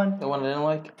really tall one. The one I didn't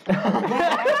like.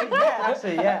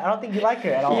 Actually, yeah. I don't think you like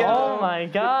her at all. Oh my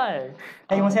god.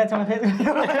 Hey, you want to say that to my face?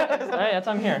 Alright, that's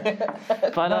why I'm here.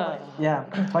 But Yeah,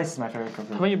 Twice is my favorite group.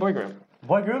 how about your boy group?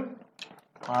 Boy group?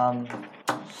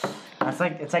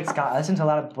 It's like Scott. I listen to a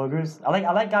lot of boy groups. I like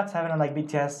GOT7 and like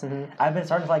BTS. Mm-hmm. I've been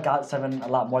starting to like GOT7 a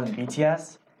lot more than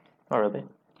BTS. Oh really?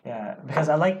 Yeah, because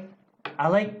I like I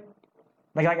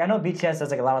know BTS does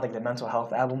like a lot of like the mental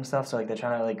health album stuff, so like they're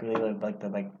trying to like really live like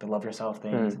the love yourself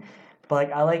things. But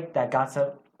like I like that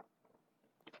GOT7.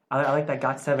 I like that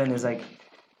GOT7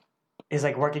 is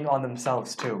like working on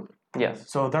themselves too. Yes.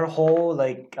 So their whole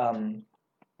like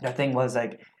their thing was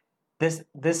like this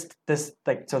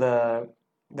like so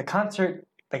the concert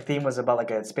like theme was about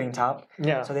like a spinning top.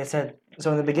 Yeah. So they said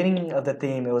so in the beginning of the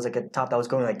theme it was like a top that was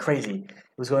going like crazy.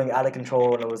 It was going out of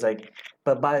control and it was like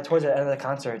but towards the end of the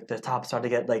concert the top started to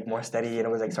get like more steady and it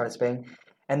was like started spinning.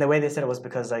 And the way they said it was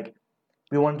because like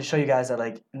we wanted to show you guys that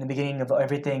like in the beginning of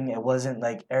everything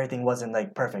everything wasn't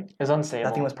like perfect. It's unstable.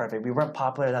 Nothing was perfect. We weren't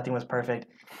popular. Nothing was perfect.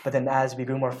 But then as we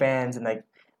grew more fans and like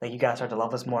you guys started to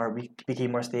love us more, we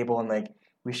became more stable and like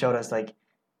we showed us like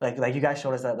you guys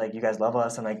showed us that like you guys love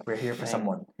us and like we're here for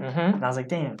someone. Mm-hmm. And I was like,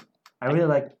 damn, I really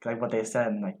like what they said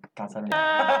and like got something.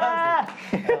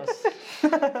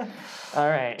 All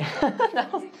right.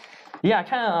 Yeah, I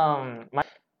kind of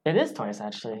it is Twice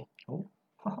actually. Oh.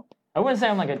 I wouldn't say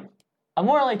I'm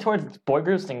more like towards boy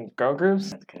groups than girl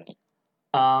groups. That's good.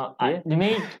 They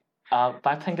made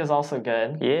Blackpink is also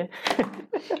good. Yeah.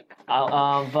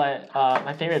 But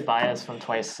my favorite bias from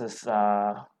Twice is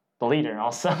the leader.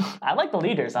 Also, I like the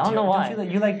leaders. I don't know why.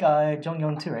 You like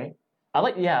Jonghyun too, right?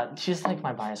 Yeah, she's like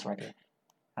my bias record.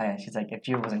 Oh yeah, she's like if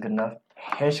Jill wasn't good enough,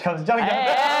 here she comes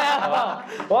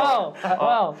Jonghyun. Whoa!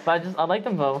 But I like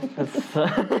them both.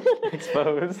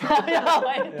 Exposed.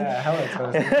 Yeah, hella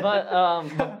exposed.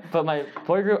 But my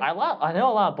boy group, I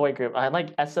know a lot of boy group. I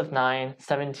like SF9,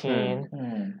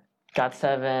 17,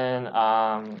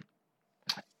 GOT7.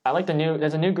 I like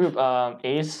there's a new group,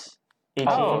 Ace, 18.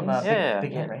 Oh, yeah.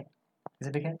 Big Hit, right? Is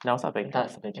it Big Hit? No, it's not big.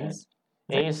 That's the big hit. Ace?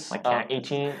 Ace, Like cactus.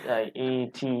 18,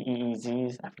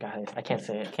 ATEEZs. I forgot. I can't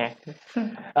say it. Cactus.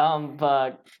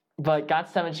 But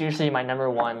GOT7's usually my number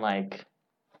one like.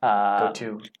 Go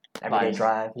to everyday vice.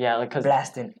 drive. Yeah, like cause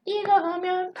Blasting.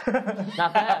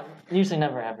 not that. Usually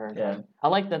never ever. Yeah. I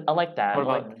like that. I like that. What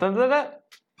I about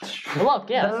like, look,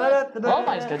 yeah.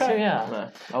 Lullaby's good too. Yeah.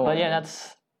 Oh, But yeah,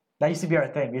 that's That used to be our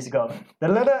thing. We used to go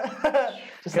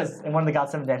because in one of the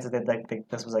GOT7 dances,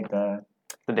 this was like the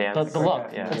the dance. the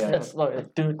look. Yeah. It's look. It's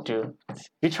do.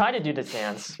 We tried to do this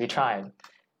dance. We tried.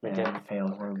 We did.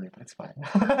 failed horribly. But it's fine.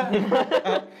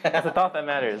 That's the thought that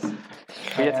matters.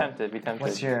 We attempted. We attempted.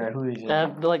 Who is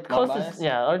your? Like closest, bias?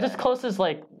 yeah, or just closest,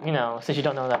 like since you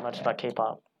don't know that much about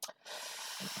K-pop.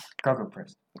 Girl group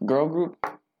first. Girl group.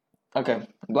 Okay,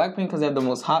 Blackpink because they have the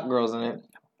most hot girls in it.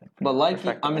 But like,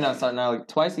 I mean, not sorry, now like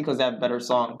Twice because they have better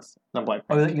songs than Blackpink.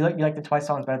 Oh, you like the Twice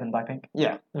songs better than Blackpink?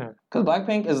 Yeah, Yeah. because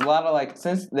Blackpink is a lot of like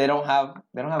since they don't have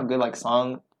good like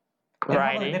song, They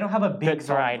don't have a big Good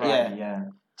song variety. yeah.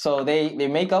 so they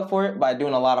make up for it by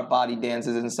doing a lot of body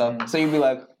dances and stuff. So you'd be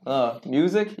like,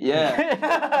 music,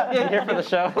 yeah. You here for the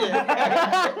show?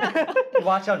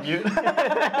 Watch on mute.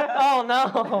 Oh no!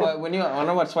 But when you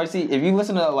watch Twice, if you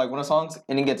listen to like one of the songs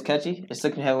and it gets catchy, it's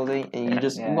sticking heavily, and you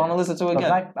want to listen to it But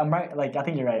again. I'm right. Like I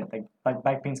think you're right. Like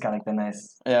Blackpink's got like the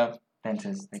nice Yeah.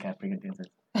 dances. They got pretty good dances.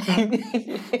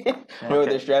 Whatever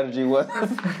their strategy was.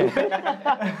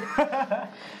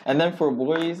 And then for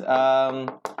boys,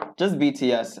 just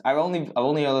BTS. I've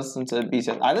only listened to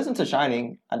BTS. I listened to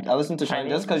Shining. I listened to Shining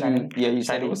just because you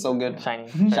said it was so good. Shiny.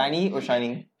 Shiny or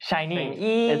Shining?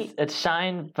 Shiny. It's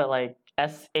shine, but like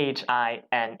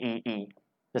SHINEE.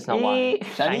 There's no Y.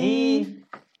 Shiny.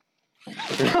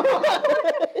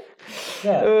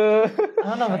 Yeah. I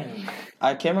don't know. Shiny.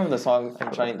 I can't remember the song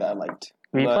from Shining that I liked.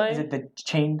 Replay. Is it the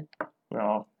chained?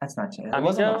 No, That's not chained. it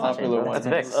wasn't a Amigo? popular one. That's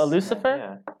Vix. Lucifer?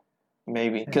 Yeah.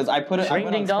 Maybe because I put it Ring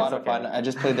on Ding Dong? Spotify. And I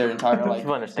just played their entire like.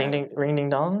 You understand. Ring ding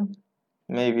dong.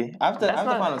 Maybe I have to That's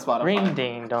not- find on Spotify. Ring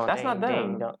ding dong. That's ding, not them.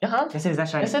 Ding, dong. Uh-huh. Yes, it is.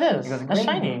 That's shiny. Yes, it is. goes, That's ring,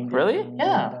 shiny. ding, Really? ding, ding,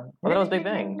 Yeah. ding. Well, that was Big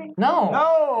Bang. No.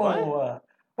 No.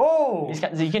 Oh. He's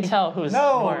got, you can tell who's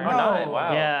No, more. no. not.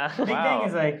 Wow. Yeah. Big Bang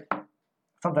is like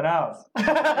something else.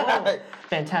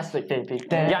 Fantastic baby.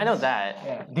 Yeah, I know that.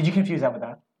 Yeah. Did you confuse that with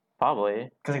that? Probably.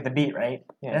 Because like the beat, right?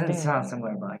 Yeah. It doesn't sound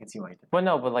similar, but I can see why you did. But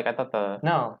no, but like I thought the.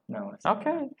 No. No. It's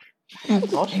Okay.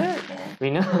 Oh shit.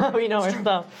 We know we know our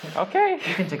stuff. Okay.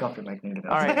 You can take off your mic and get it.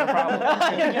 All right, no problem.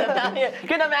 Get him out of here.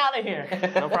 Get him out of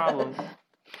here. No problem.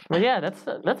 But yeah,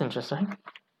 that's interesting.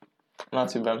 Not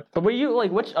too bad. But were you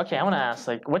like okay, I wanna ask,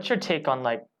 like, what's your take on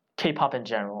like K-pop in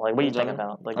general? Like, what do you In think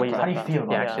general? about? Like, what do you Okay. think How do you feel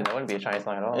about? about Yeah, it? actually, that wouldn't be a Chinese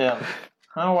song at all. Yeah.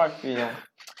 How do I feel?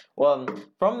 Well,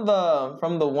 from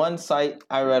the one site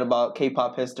I read about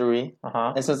K-pop history, Uh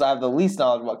huh. and since I have the least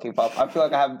knowledge about K-pop, I feel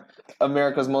like I have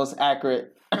America's most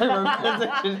accurate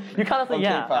representation. You kind of of think,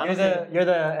 yeah. K-pop. You're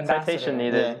the ambassador. Citation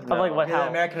needed. Yeah. I'm like, what? You're the How?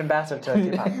 American ambassador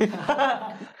to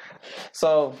K-pop.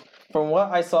 So from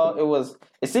what I saw,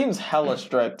 it seems hella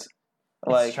strict.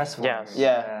 It's Like stressful. Yes.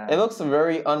 yeah, it looks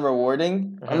very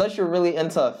unrewarding Mhm. unless you're really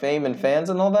into fame and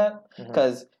fans and all that. Mhm.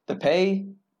 Because the pay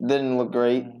didn't look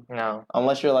great No.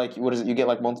 unless you're like what is it? You get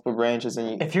like multiple branches and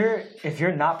you If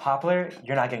you're not popular,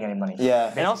 you're not getting any money.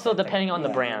 yeah. And also depending on the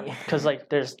brand, because like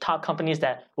there's top companies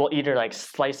that will either like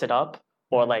slice it up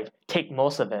or like take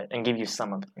most of it and give you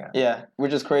some of it. Yeah,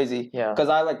 which is crazy. Yeah. Because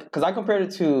I compared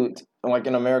it to like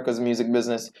in America's music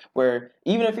business, where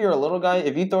even if you're a little guy,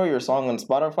 if you throw your song on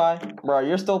Spotify, bro,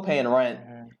 you're still paying rent.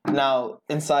 Now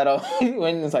inside of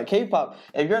when it's like K-pop,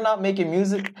 if you're not making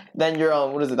music, then you're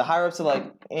what is it? The higher ups are like,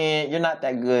 you're not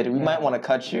that good. We might want to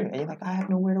cut you, and you're like, I have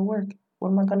nowhere to work. What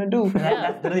am I gonna do?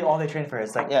 That's literally all they train for.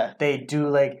 It's like Yeah. they do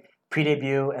like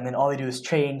pre-debut, and then all they do is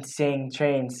train, sing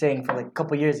for like a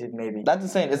couple years maybe. That's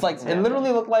insane. It's like it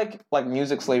literally looked like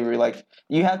music slavery. Like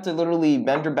you have to literally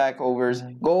bend your back overs,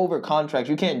 go over contracts.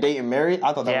 You can't date and marry.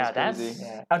 I thought that Yeah, was that's- crazy.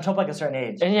 Yeah. Until like a certain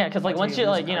age. And yeah, because like once you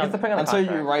like, you know, It's depending on the Until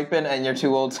you contract. ripen and you're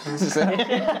too old to say.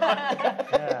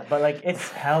 Yeah, but like it's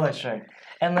hella strict.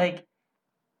 And like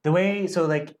the way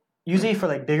like usually for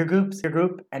like bigger groups, your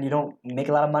group, and you don't make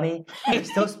a lot of money, you're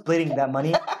still splitting that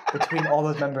money between all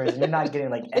those members, and you're not getting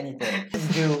like anything.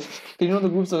 Just do You know the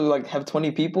groups that like have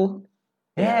 20 people?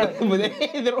 yeah. But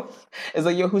they don't, it's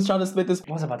like, yo, who's trying to split this?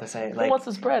 What was I about to say? who Like wants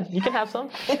the spread? You can have some.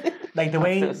 like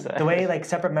so sad. like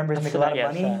separate members make a lot of Yeah,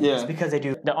 money. sad. Yeah. It's because they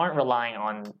do. That aren't relying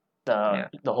on the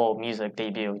whole music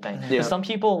debut thing. Yeah. Because some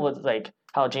people would like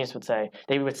how James would say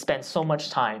they would spend so much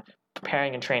time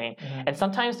preparing and training, and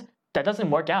sometimes that doesn't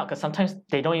work out because sometimes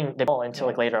they don't even fall until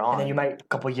like later on. And then you might a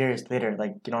couple years later,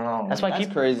 like you don't know. That's why That's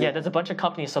people. crazy. Yeah, there's a bunch of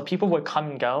companies, so people would come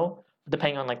and go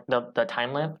depending on like the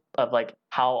time length of like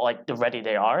how like ready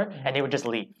they are, and they would just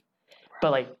leave.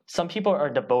 But like some people are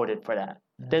devoted for that.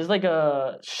 There's like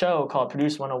a show called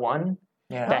Produce 101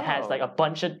 Yeah. that has like a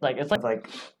bunch of like it's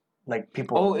like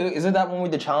people. Oh, isn't that one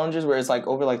with the challenges where it's like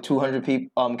over like 200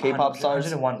 people, K-pop stars?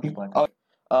 101 people. I think.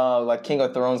 Like King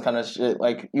of Thrones kind of shit.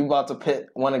 Like you about to pit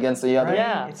one against the other. Right?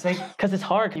 Yeah. It's like because it's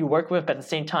hard you work with, but at the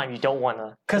same time you don't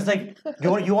wanna. because like you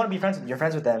want to be friends with you're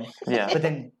friends with them, Yeah. but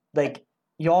then like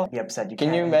you all be upset.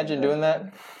 Can you imagine doing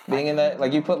that? Being in that?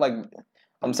 Like you put like,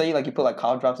 I'm saying like you put like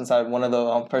cough drops inside one of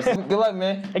the person. Good luck,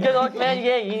 man. Hey, good luck, man.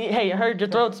 Yeah, hey, I heard your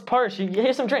throat's parched.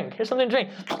 Here's some drink. Here's something to drink.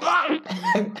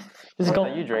 Just go.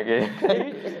 You drink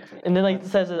it. And then like it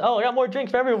says, oh, I got more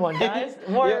drinks for everyone, guys.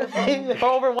 More for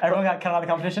over. Everyone got cut out of the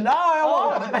competition. Oh, I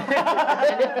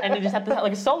won. And they just have to have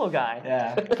like a solo guy.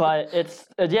 Yeah. But it's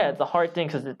it's a hard thing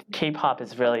because K-pop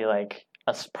is really like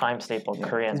a prime staple of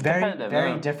Korean. It's very Competitive,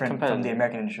 very yeah. different from the Competitive.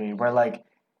 American industry, where like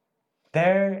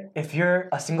there, if you're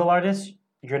a single artist,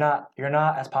 you're not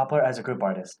as popular as a group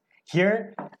artist.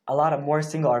 Here, a lot of more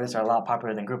single artists are a lot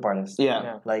popular than group artists.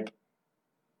 Yeah. Like,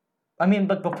 I mean,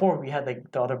 but before we had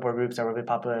like the other boy groups that were really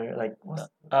popular, like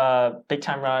Big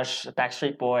Time Rush,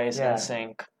 Backstreet Boys, Yeah.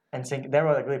 NSYNC. NSYNC, they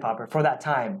were like really popular for that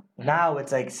time. Now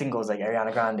it's like singles like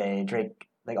Ariana Grande, Drake,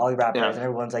 like all the rappers, Yeah. and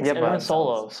everyone's like Yeah, singing Everyone's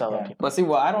solo, themselves. solo Yeah. people. But see,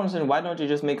 what I don't understand, why don't you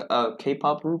just make a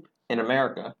K-pop group in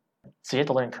America? So you have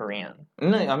to learn Korean.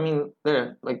 No, I mean,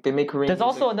 like they make Korean. There's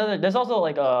music. also another. There's also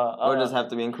like Or does it have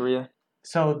to be in Korea?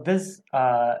 So this,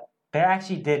 they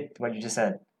actually did what you just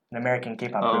said, an American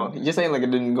K-pop Oh, group. you're saying like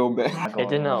it didn't go bad. It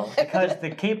didn't know. Because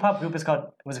the K-pop group is called,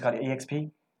 was it called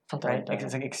EXP? Something Right? like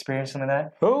It's that. like Experience, something like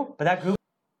that. Who? But that group,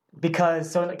 because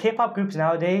so in K-pop groups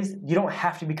nowadays, you don't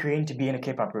have to be Korean to be in a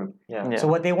K-pop group. Yeah. Yeah. So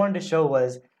what they wanted to show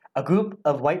was a group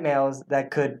of white males that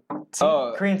could sing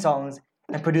Oh. Korean songs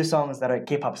and produce songs that are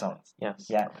K-pop songs. Yes.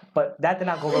 Yeah, but that did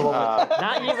not go very well. with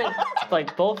Not even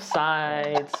like both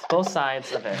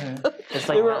sides of it. It's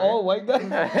like They were all white guys.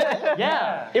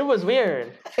 yeah. It was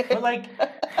weird. But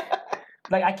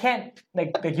like I can't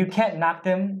like you can't knock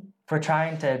them for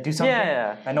trying to do something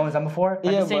Yeah. that no one's done before. At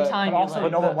Yeah, the same but- time, But you also,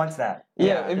 like, no one wants that.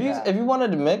 Yeah, if yeah. you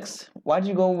wanted to mix, why'd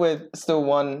you go with still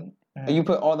one? You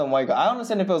put all them white guys. I don't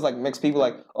understand if it was like mixed people,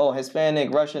 like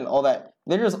Hispanic, Russian, all that.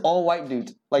 They're just all white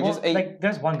dudes, like Well, just eight. like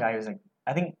there's one guy who's like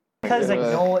I think because like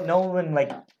Yeah. no one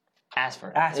like ask for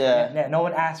it. asked Yeah. for it. Yeah, no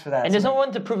one asked for that. And there's So, no like,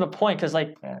 one to prove a point because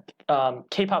like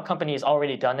K-pop companies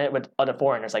already done it with other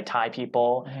foreigners like Thai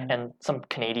people and some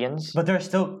Canadians. but there are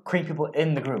still Korean people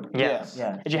in the group. Yes.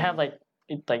 Yeah. If you have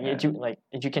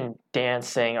if you can dance,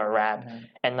 sing, or rap,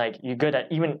 and like you're good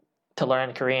at even to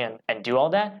learn Korean and do all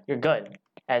that, you're good.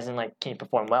 As in like, can you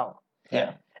perform well?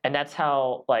 Yeah. And that's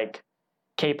how like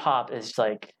K-pop is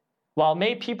like. While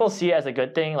maybe people see it as a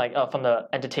good thing, like from the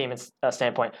entertainment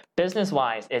standpoint,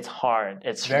 business-wise, it's hard.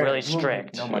 It's Very- really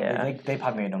strict. No money. Yeah. They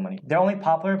probably made no money. They're only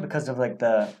popular because of like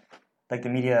the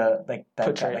media like that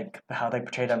Portray. like how they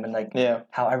portray them and like Yeah,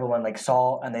 how everyone like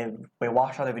saw and they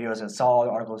watched all their videos and saw all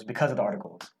the articles because of the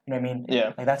articles. You know what I mean?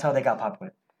 yeah, Like that's how they got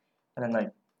popular. And then like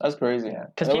that's crazy. Yeah.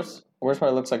 Because The worst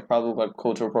part looks like probably like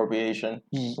cultural appropriation.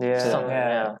 yeah.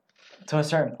 Yeah. to a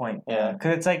certain point. Yeah.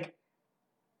 Because it's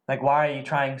like why are you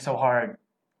trying so hard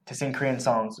to sing Korean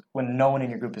songs when no one in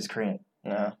your group is Korean?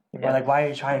 Nah. Or like why are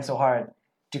you trying so hard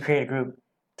to create a group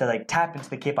to like tap into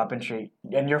the K-pop industry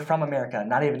and you're from America,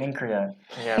 not even in Korea.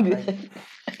 Yeah.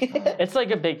 It's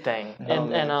like a big thing, Oh,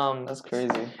 man. and That's crazy.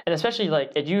 and especially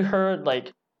like if you heard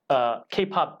like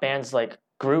K-pop bands like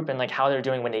group and like how they're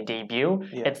doing when they debut,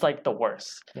 Yeah. it's like the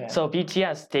worst. Yeah. So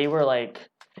BTS, they were like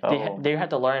Oh. they had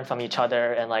to learn from each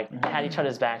other and like had each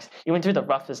other's backs even through the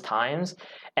roughest times.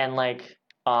 And like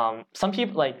some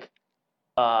people like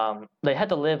they had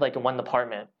to live like in one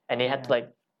apartment and they had to like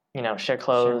share Share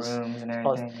clothes. rooms and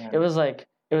clothes. everything. Yeah. It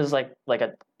was like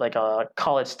a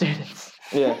college students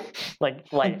Yeah. like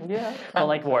Yeah. but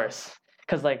like worse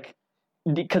because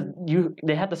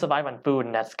they had to survive on food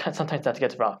and sometimes that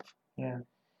gets rough. Yeah.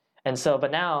 And so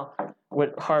but now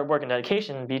with hard work and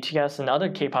dedication, BTS and other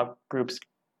K-pop groups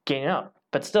gaining up,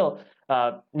 but still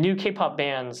new K-pop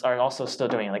bands are also still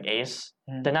doing it, like Ace.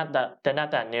 Mm. They're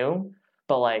not that new,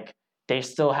 but like they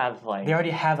still have like They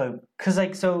already have because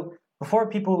like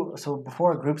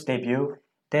before groups debut,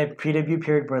 they have pre-debut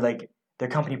period where like their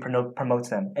company promotes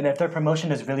them, and if their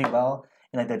promotion is really well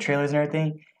and like their trailers and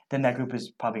everything, then that group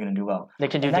is probably gonna do well. they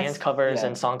can do and that's- dance covers yeah.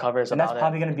 and song covers And that's about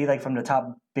probably it. gonna be like from the top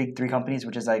big 3 companies,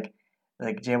 which is like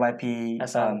JYP,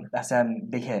 SM,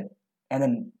 Big Hit, and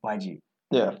then YG.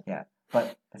 Yeah.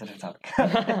 But that's a different topic.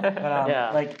 But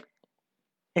Yeah. like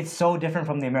it's so different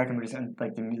from the American music,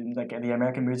 the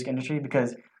American music industry,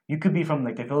 because you could be from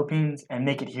like the Philippines and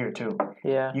make it here too.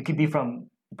 Yeah. You could be from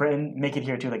Britain, make it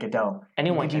here too, like Adele.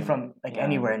 Anyone You could be can. from like Yeah.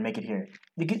 anywhere and make it here.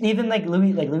 You could, even like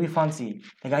Louis Fonsi,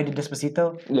 the guy who did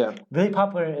Despacito, Yeah. really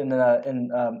popular in I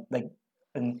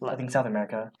think South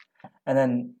America, and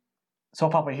then so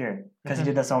popular here because he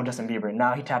did that song with Justin Bieber.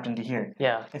 Now he tapped into here.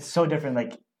 Yeah. It's so different.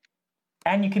 Like,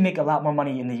 and you can make a lot more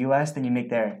money in the U.S. than you make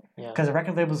there. Yeah. Because the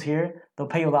record labels here, they'll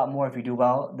pay you a lot more if you do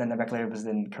well than the record labels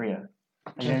in Korea.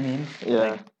 You know what I mean? Yeah.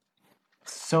 Like,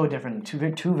 so different.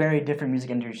 Two very different music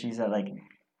industries that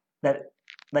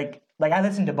I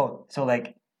listen to both. So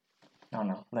like, I don't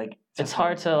know. Like, It's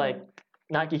hard to like,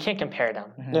 not you can't compare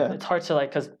them. Yeah. It's hard to like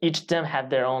because each of them have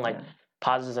their own like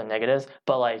positives and negatives,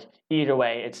 but like either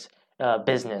way, it's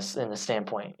business in the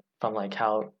standpoint from like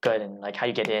how good and like how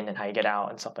you get in and how you get out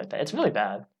and stuff like that. It's really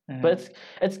bad, but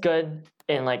it's good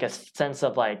in like a sense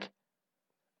of like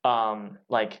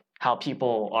how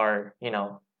people are, you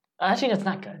know. Actually, it's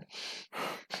not good.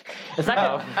 It's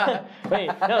not good. Wait,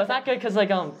 no, it's not good because like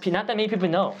not that many people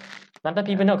know. Not that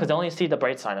people know because they only see the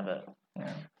bright side of it.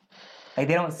 Yeah. Like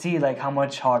they don't see like how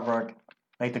much hard work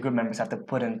like the group members have to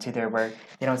put into their work.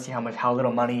 They don't see how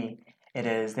little money it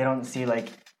is. They don't see like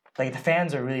the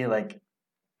fans are really like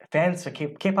fans. So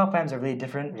K-pop fans are really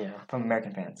different from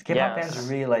American fans. K-pop fans are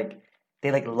really like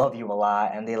they like love you a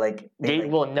lot and they They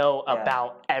will know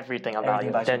about everything about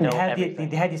you. They know everything.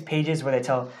 They had these pages where they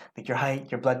tell like your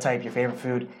height, your blood type, your favorite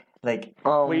food, like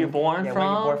where you're born where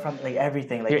from, you're born from, like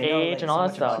everything, like your they know, age like, and so all that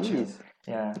much stuff. about you. Jeez.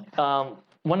 Yeah.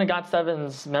 One of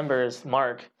GOT7's members,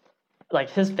 Mark, like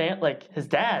his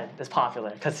dad is popular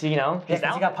because he's Yeah, 'cause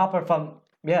he got popular from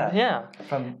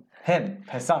from him,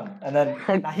 his son, and then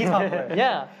now he's popular.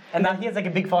 yeah. And now he has like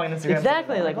a big following on Instagram.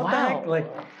 Exactly, like, what the wow. heck? Like,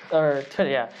 Or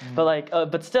Twitter, but like,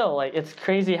 but still, like, it's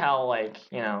crazy how like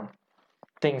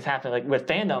things happen. Like with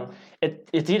fandom,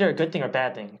 it's either a good thing or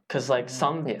bad thing because like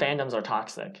some fandoms are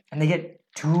toxic. and they get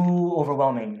too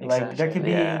overwhelming. Like there could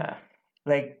be Yeah.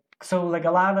 like so like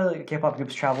a lot of K-pop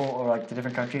groups travel or like to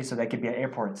different countries, so they could be at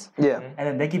airports, Yeah. and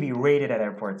then they could be rated at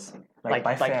airports, Like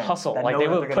by fans hustle, that like know they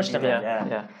that will they're push gonna them be in. there.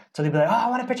 Yeah. So they'd be like, oh, I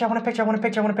want a picture, I want a picture, I want a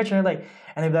picture, I want a picture, like,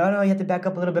 and they'd be like, oh no, you have to back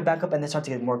up a little bit, back up, and they start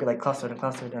to get more like clustered, and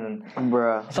then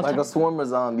Bruh. Like a swarm of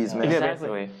zombies, man. Yeah, Exactly.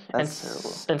 basically. And, That's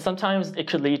terrible. and sometimes it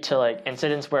could lead to like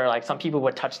incidents where like some people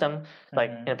would touch them like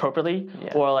inappropriately,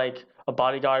 Yeah. or like a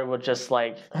bodyguard would just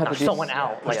like Have to knock do- someone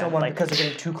out. push someone like because they're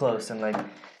getting too close, and like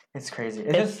it's crazy.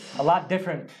 It's just a lot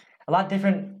different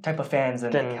type of fans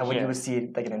than like, how what you here. would see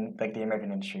like in like the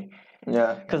American industry.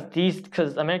 Yeah.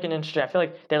 because American industry, I feel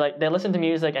like they listen to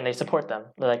music and they support them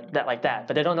like that,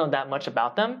 but they don't know that much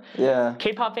about them. Yeah.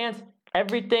 K-pop fans,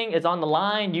 everything is on the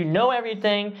line. You know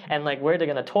everything, and like where they're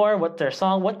gonna tour, what their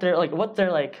song, what their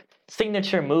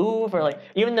signature move, or like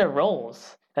even their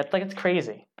roles. That's like it's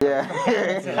crazy. Yeah.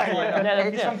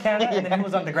 He's from Canada, and then he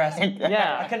was on Degrassi. I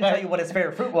Yeah, couldn't tell you what his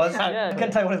favorite fruit was. Yeah. I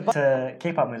couldn't tell you what his to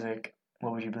K-pop music.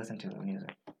 What would you listen to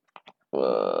music?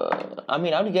 I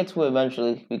mean, I would get to it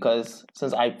eventually because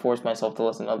since I forced myself to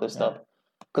listen to other stuff.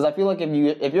 Because I feel like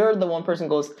if you're the one person who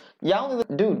goes,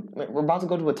 dude, we're about to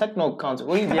go to a techno concert.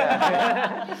 What are you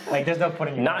doing? Like, there's no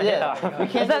putting you. Not Yeah. yeah. We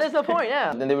can't that is the point.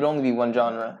 Yeah. then there would only be one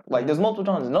genre. Like there's multiple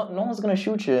genres. No one's gonna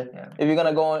shoot you if you're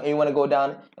gonna go and you want to go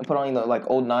down and put on like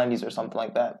old '90s or something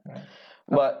like that.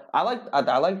 But I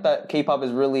like that K-pop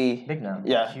is really Big now.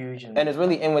 Yeah. Huge. and it's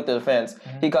really in with the fans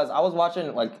because I was watching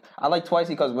I like Twice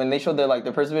because when they show their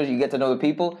first video you get to know the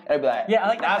people and be like Yeah, I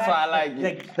like that's that. why I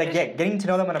like Getting to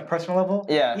know them on a personal level.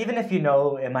 Yeah. Even if you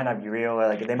know it might not be real or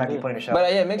like they might be putting a show.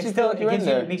 But it makes you feel like you're in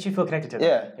there. It makes you feel connected to them.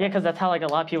 Yeah. Yeah, because that's how like a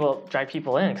lot of people drive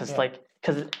people in.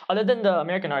 Because other than the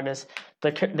American artists,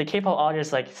 the K-pop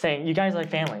audience like saying you guys are like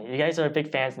family. You guys are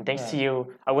big fans, and thanks to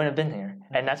you, I wouldn't have been here.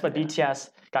 And that's what BTS,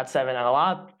 GOT7, and a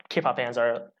lot of K-pop fans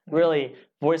are really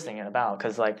voicing it about.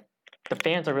 Because like the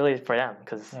fans are really for them.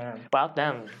 Because without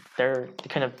them, they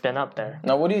couldn't have been up there.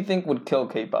 Now, what do you think would kill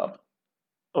K-pop?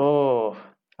 Oh,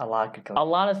 A lot could kill. a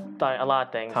lot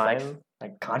of things.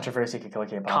 Like controversy could kill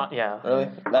K-pop. Yeah. Really?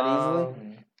 That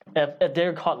easily? If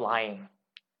they're caught lying,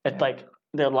 if like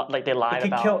they lied could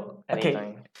about kill- okay.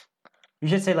 anything. You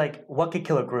should say like what could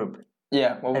kill a group,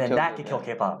 Yeah. What and would then kill that could kill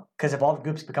K-pop. Because if all the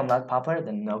groups become that popular,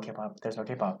 then no K-pop. There's no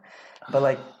K-pop. But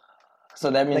like So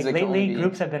that means it can only lately, be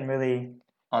groups have been really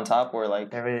on top or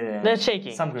like they're really They're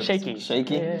shaky. Some groups. Shaky.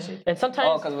 shaky? And Oh,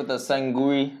 sometimes because with the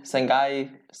Sengai.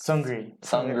 Sungri.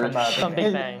 Sungri. some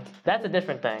Big Bang. That's a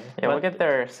different thing. Yeah, we'll get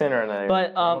there sooner or later.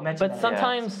 But mention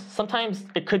that. sometimes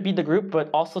it could be the group, but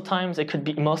also times it could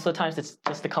be most of the times it's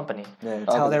just the company. Yeah,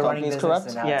 it's Oh, how the they're running company's business.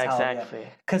 corrupt? And Yeah, that's how, exactly.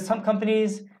 Because some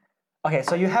companies, okay,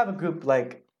 so you have a group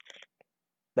like,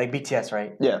 like BTS,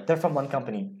 right? Yeah. They're from one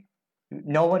company.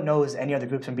 No one knows any other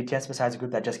groups from BTS besides the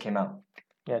group that just came out.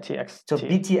 Yeah, TXT. So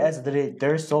BTS is literally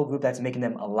their sole group that's making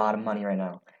them a lot of money right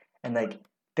now, and like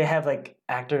they have like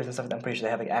actors and stuff. I'm pretty sure they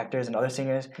have like actors and other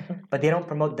singers, but they don't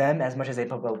promote them as much as they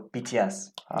promote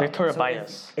BTS. They're totally So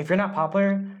biased. if you're not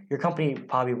popular, your company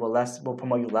probably will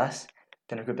promote you less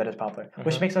than a group that is popular,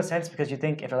 which makes no sense because you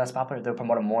think if they're less popular, they'll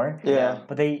promote them more. Yeah.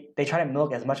 But they try to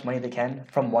milk as much money they can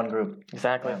from one group.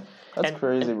 Exactly. That's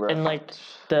crazy, bro. And like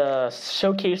the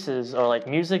showcases or like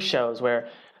music shows where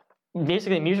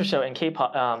basically a music show in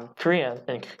K-pop, Korea,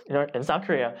 in South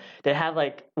Korea, they have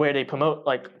like where they promote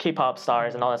like K-pop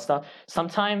stars and all that stuff.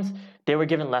 Sometimes they were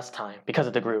given less time because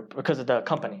of the group, because of the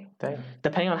company.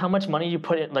 Depending on how much money you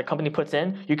put in, like company puts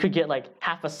in, you could get like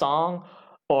half a song,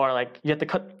 or like you have to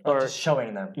cut, or Just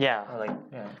showing them. yeah. Or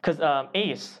like Because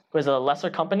Ace was a lesser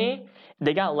company,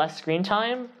 they got less screen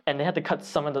time, and they had to cut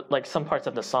some of the some parts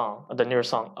of the song, of the newer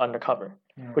song, Undercover,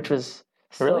 which was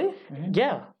Really?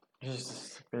 yeah, it's just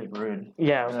really rude.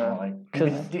 yeah. Like,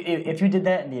 'Cause- if you did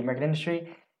that in the American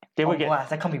industry, They would on get blast.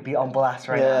 That company be on blast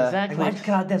right Yeah. now. Exactly. Like, why'd you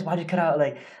cut out this? Why'd you cut out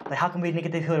like how can we make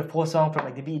it a full song from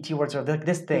like the BET Awards or like,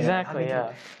 this thing? exactly,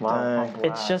 yeah. Wow.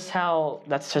 It's just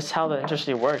that's just how the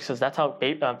industry works. Cause that's how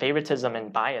favoritism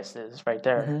and bias is right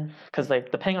there. Because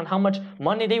like depending on how much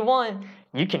money they want,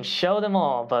 you can show them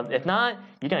all. But if not,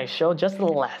 you're gonna show just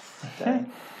less.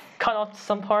 Cut off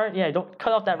some part. Yeah, don't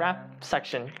cut off that rap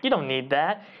section. You don't need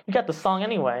that. You got the song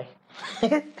anyway.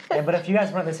 Yeah, but if you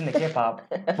guys weren't listening to K-pop,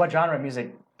 what genre of music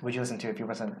would you listen to if you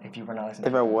were not listening?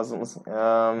 If I wasn't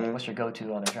listening, What's your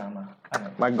go-to other genre? I don't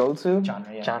know. my go-to,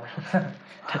 Genre, yeah. Genre.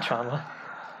 The drama.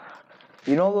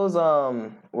 you know those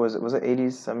was it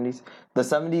 80s, 70s? The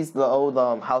 70s, the old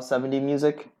house 70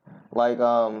 music, like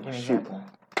Give me an shoot, example.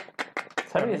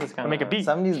 70s is kind Make a beat.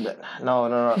 70s.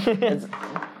 No. It's,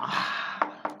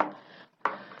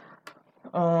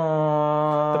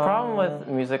 The problem with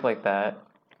music like that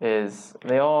is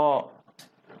they all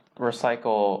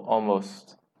recycle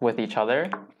almost with each other.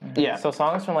 yeah. So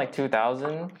songs from like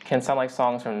 2000 can sound like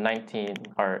songs from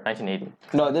 1980.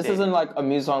 No, this isn't like a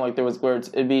music song like there was where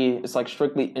it's like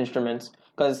strictly instruments.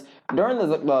 Because during the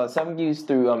 70s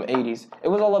through 80s, it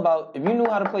was all about if you knew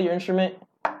how to play your instrument,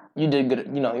 you did good.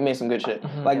 You know, you made some good shit.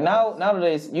 Like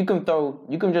nowadays, you can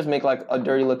just make like a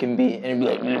dirty looking beat and be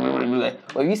like,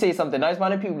 well, if you say something nice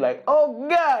about it, people be like, oh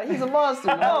god, he's a monster.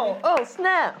 Oh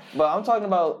snap! But I'm talking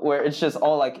about where it's just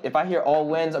all like, if I hear all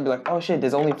winds, I'll be like, oh shit,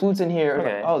 there's only flutes in here.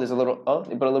 Okay. Oh, there's a little,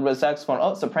 they put a little bit of saxophone.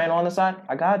 Oh, soprano on the side.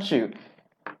 I got you.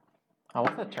 Oh,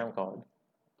 what's that term called?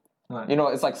 You know,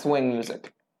 it's like swing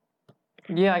music.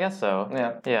 Yeah, I guess so.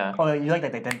 Yeah. Yeah. Oh, you like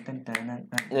that? Dun, dun, dun, dun,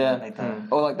 dun, Yeah. Like that.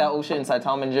 Or like that old shit inside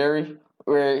Tom and Jerry,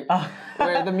 where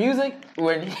where the music,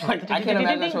 where like I can't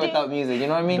imagine that shit without music. You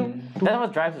know what I mean? That's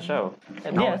what drives the show.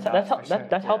 Yeah, that's how for sure.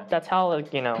 that's how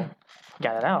like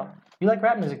got it out. You like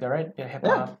rap music though, right? Yeah, hip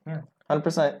hop. Yeah.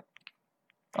 100%.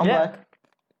 I'm Yeah. black.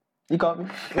 You caught me.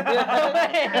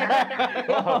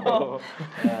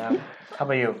 Yeah. How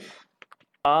about you?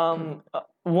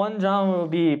 One genre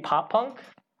would be pop punk.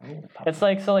 It's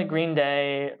like Green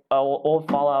Day, old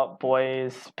Fall Out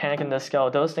Boys, Panic in Disco,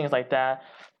 those things like that.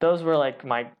 Those were like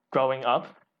my growing up,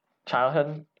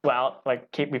 childhood. Well,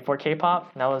 like before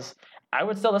K-pop, and I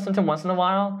would still listen to them once in a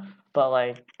while, but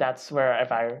like that's where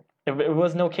if it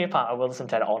was no K-pop, I would listen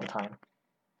to it all the time.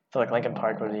 So like Linkin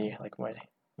Park would be like my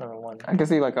number one. I can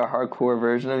see like a hardcore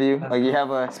version of you. Like you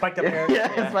have a Spiked up hair.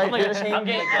 yeah, it's like I'm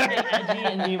getting edgy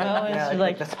and emo, and Yeah, she's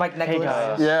like like, the spiked hey necklace.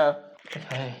 guys, yeah.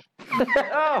 hey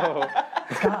Oh.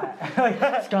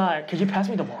 Scott. Scott, could you pass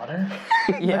me the water?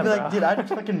 Yeah, I'd be bro. like, dude, I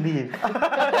just fucking leave.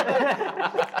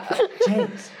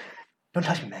 James, don't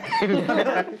touch me, man.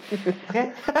 Okay.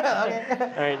 Okay.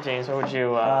 All right, James, what would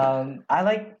you? I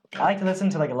like to listen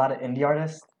to like a lot of indie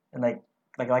artists and like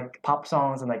pop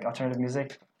songs and like alternative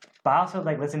music. But I also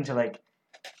like listen to like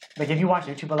if you watch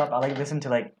YouTube a lot, I like listen to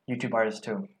like YouTube artists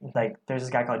too. Like there's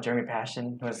this guy called Jeremy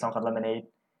Passion who has a song called Lemonade.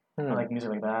 I like music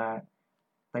like that.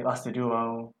 Like Us the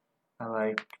Duo. I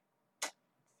like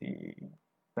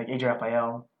Adrian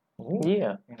Raphael.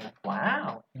 Yeah.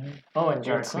 Wow. Oh, and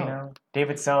Jared Jared Queen. Quino.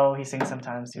 David So, he sings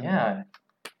sometimes too. Yeah.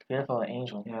 Beautiful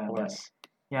angel. Yeah, voice.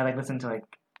 Yeah, I like listen to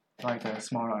like the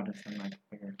smaller artists and like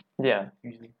bigger Yeah.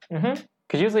 usually. Mm-hmm.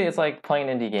 Because usually it's like playing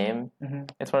an indie game. Mm-hmm.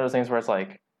 It's one of those things where it's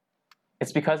like,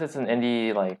 it's because it's an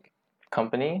indie like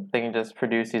company, they can just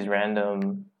produce these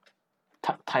random.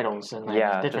 Titles and like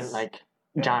Yeah, different just- like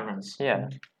genres. Yeah.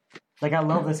 Like I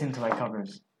love listening to like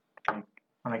covers, like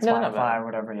on like No, not Spotify bad. or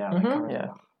whatever. Yeah, Mhm. like covers. Yeah.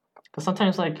 But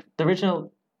sometimes like the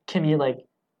original can be like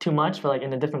too much, but like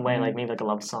in a different way, like maybe like a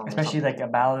love song. or Especially something. like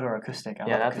a ballad or acoustic. I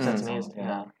yeah, love that's acoustic amazing. songs,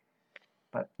 Yeah.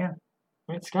 But yeah.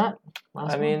 Right, Scott.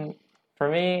 Last I mean, for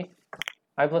me,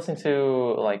 I've listened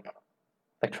to like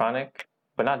electronic,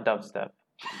 but not dubstep.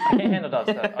 I can't handle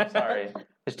dubstep. I'm sorry.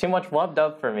 There's too much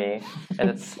dub for me, and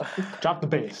it's drop the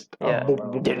bass. yeah,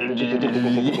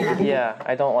 yeah.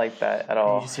 I don't like that at You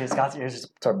all. just hear Scott's ears just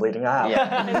start bleeding out.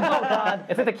 Yeah. Oh God.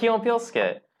 It's like the Key and Peele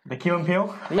skit. The Key and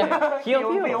Peele? Yeah, Key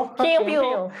and Peele. Key and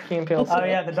Peele. Key and Peele. Oh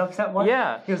yeah, the dubstep one?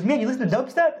 Yeah. He goes, man, you listen to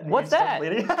dubstep? And What's he starts that?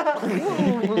 bleeding.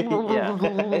 Yeah.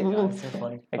 That's so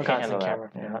funny. I Oh, can't God, handle it's that. on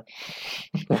camera.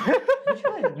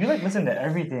 You like listen to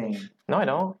everything, No, I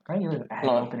don't. right? You listen to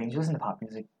No. openings, you listen to pop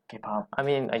music, K-pop. I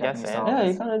mean, I guess, Japanese and, songs. Yeah,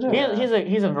 you kind of do.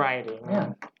 He's a variety.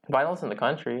 Yeah. but I don't listen to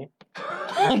country.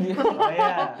 Oh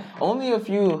yeah. Only a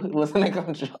few listen to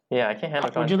country. Yeah, I can't handle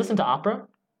Would you country. listen to opera?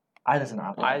 I listen to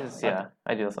opera.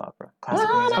 I do this opera. Classic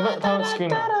music. How about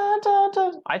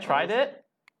screamo? I tried it.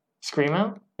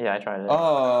 Screamo? Yeah, I tried it.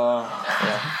 Oh,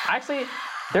 Yeah. Actually, you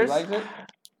there's liked it?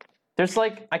 there's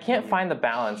like I can't find the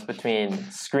balance between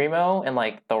screamo and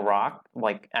like the rock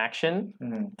like action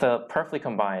Mm. to perfectly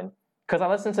combine. Because I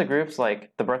listen to groups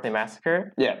like the Birthday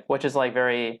Massacre, Yeah. which is like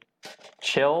very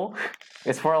chill.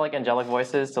 It's for like angelic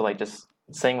voices to like just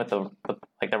sing with the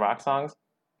like the rock songs.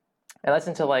 I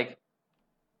listen to like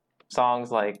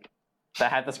songs like that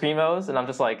had the screamos, and I'm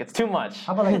just like, it's too much.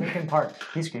 How about like Linkin Park?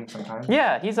 He screams sometimes.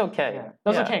 Yeah, he's okay. Yeah.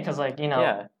 That's yeah. okay, because like you know,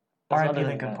 Yeah, there's R.I.P. other than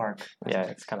Linkin that. Park. yeah,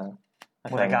 it's kind of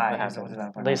With that guy. What's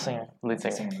that? Lead singer. lead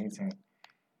singer. Lead singer.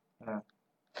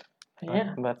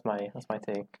 Yeah. That's my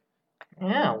take.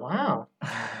 Yeah. Wow.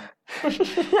 I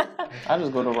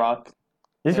just go to rock.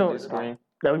 These go. Scream.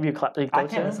 That would be a I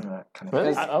can't listen to that kind of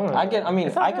Really? thing. I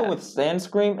It's not I can bad. withstand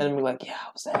scream and be like, yeah,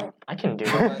 what's that? I can do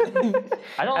it.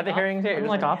 I don't. At the hearing I theater, don't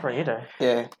like opera either.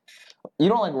 Yeah. You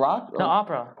don't like rock? No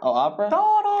opera. Oh, opera? I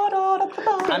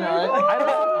know, right? I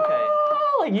don't. Okay.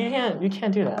 Like you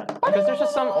can't do that. Because there's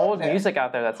just some old music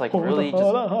out there that's like really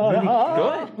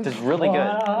good. Just really good.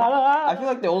 I feel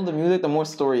like the older music, the more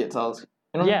story it tells.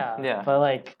 You know? Yeah. Yeah. But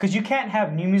like Because you can't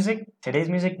have new music, today's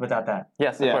music, without that.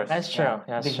 Yes, of Yeah. course. that's true.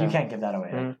 That's Like, true. you can't give that away.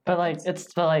 Mm. But like,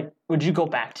 would you go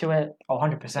back to it? Oh,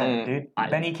 100%, dude.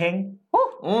 Benny King?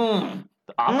 Mm.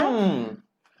 The opera? Mm.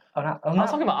 Oh, no. Oh, I was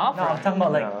talking about No, opera. I'm talking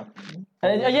about like No.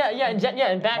 And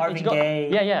back. Marvin if you go, Gaye.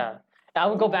 Yeah. I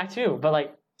would go back too, but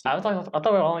like I thought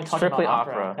we were only talking Strictly about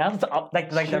opera. opera. That's the like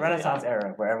the strictly Renaissance opera.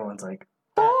 era where everyone's like,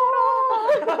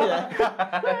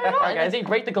 Alright, guys, they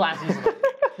break the glass easily.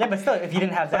 yeah, but still, if you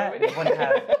didn't have that, you wouldn't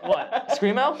have. What?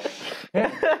 Screamo?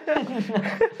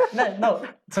 No.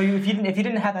 So if you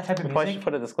didn't have that type of Probably should music,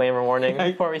 put a disclaimer warning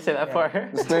before we say that part.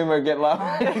 Disclaimer, get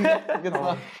loud. Gets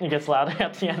loud. It gets louder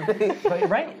at the end. but,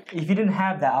 right? If you didn't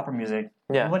have that opera music,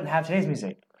 Yeah. you wouldn't have today's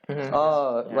music.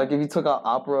 Like if you took out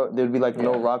opera, there'd be like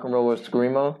no rock and roll or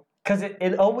screamo. Because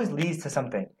it always leads to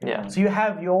something. Yeah. So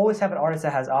you always have an artist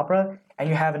that has opera, and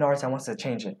you have an artist that wants to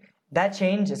change it. That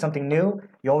change is something new.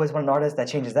 You always want an artist that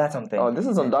changes that something. Oh, this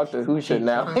is some Doctor Who shit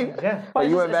now. Yeah. But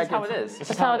you It's went just back how and it is. It's That's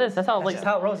just how it is. That's how That's like just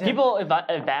how it rolls. Yeah. people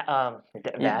adapt.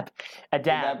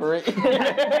 evaporate.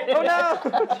 Oh no!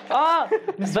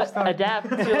 But adapt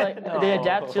to like they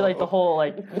adapt to like the whole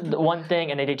like the one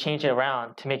thing and they change it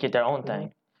around to make it their own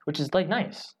thing, which is like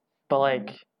nice. But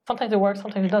like sometimes it works,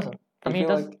 sometimes it doesn't. I You mean, it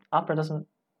feel does. Opera doesn't.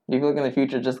 You feel like in the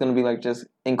future just gonna be like just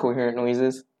incoherent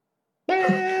noises?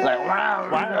 Like wow.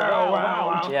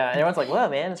 Yeah, and everyone's like, "Whoa,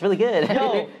 man, it's really good."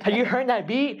 Yo, have you heard that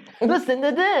beat? Listen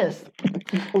to this.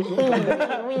 Can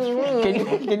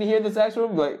you hear this actual?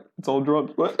 Like it's all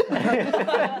drums. What?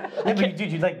 Yeah, but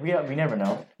dude, you like we never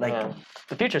know. Like Yeah.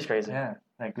 The future's crazy. yeah,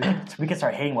 like we can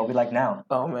start hating what we like now.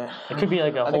 Oh man. It could be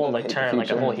like a I think whole I'm like hate the turn, like a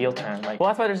future. whole heel turn. Like Well,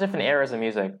 that's why there's different eras of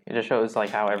music. It just shows like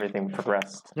how everything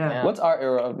progressed. Yeah. What's our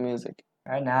era of music?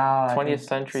 Right now, I 20th think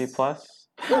century plus.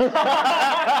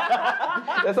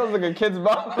 That sounds like a kid's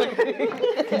bop.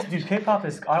 Dude, K-pop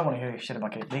is. I don't want to hear shit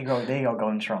about K. They go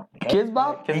going strong. Okay? Kids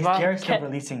bop? Kids They- Bop? They're still K-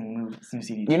 releasing new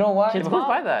CDs. You know what? Kids Who's Bop?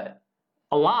 by that?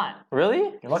 A lot.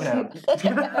 Really? You're looking at them. He's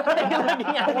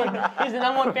the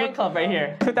number one fan club right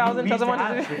here. 2000, We used to 2001.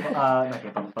 have K-pop,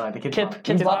 not K-pop, the Kids Bop.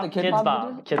 Kids bought Bop. the Kid Kids Bop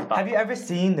Bop. Kids Bop. Have you ever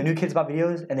seen the new Kids Bop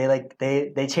videos and they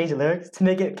change the lyrics to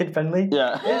make it kid friendly?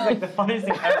 Yeah. It's like the funniest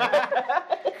thing ever.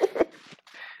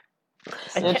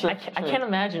 I can't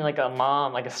imagine like a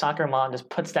mom, like a soccer mom, just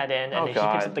puts that in and Oh, then she gives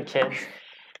God. it the kids.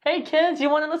 Hey kids, you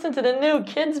want to listen to the new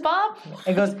Kids Bop?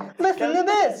 And goes, listen to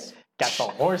this. Got the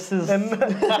horses. And Got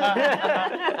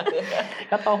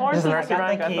the horses. Just nursery got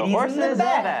rhyme, the got the kitties in horses the in the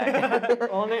back.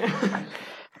 back. On it. It's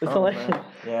Oh, hilarious. man.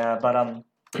 yeah, but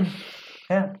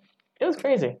yeah, It was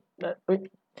crazy.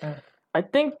 I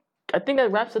think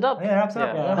that wraps it up. yeah, wraps it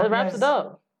up. Yeah. Yeah. That wraps it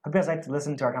up. Hope you guys like to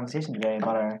listen to our conversation today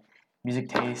about our music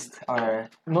taste, our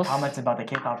Most comments about the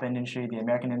K-pop industry, the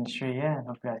American industry. Yeah,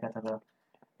 hope you guys got to know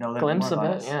a little glimpse bit of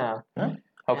more it. about us. Yeah.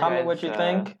 Hope Comment guys, what you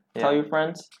think. Tell your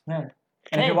friends. Yeah. And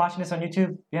if Hey. you're watching this on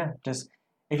YouTube, yeah, just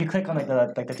if you click on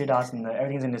the three dots and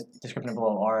everything's in the description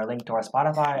below, or a link to our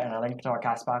Spotify and a link to our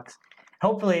Castbox.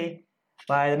 Hopefully,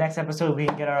 by the next episode, we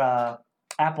can get our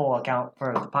Apple account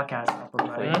for the podcast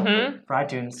Mhm. for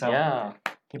iTunes. So Yeah.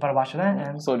 keep on watching that.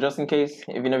 And So just in case,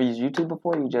 if you never used YouTube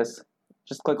before, you just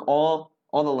click all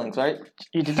the links, right?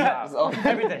 You did So,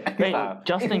 everything. Wait, Stop.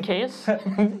 just in case.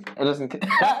 it doesn't.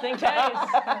 Just in case.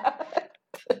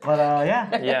 But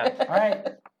yeah. Yeah. All right.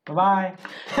 Bye-bye.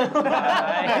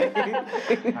 Bye.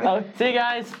 Oh, see you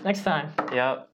guys next time. Yep.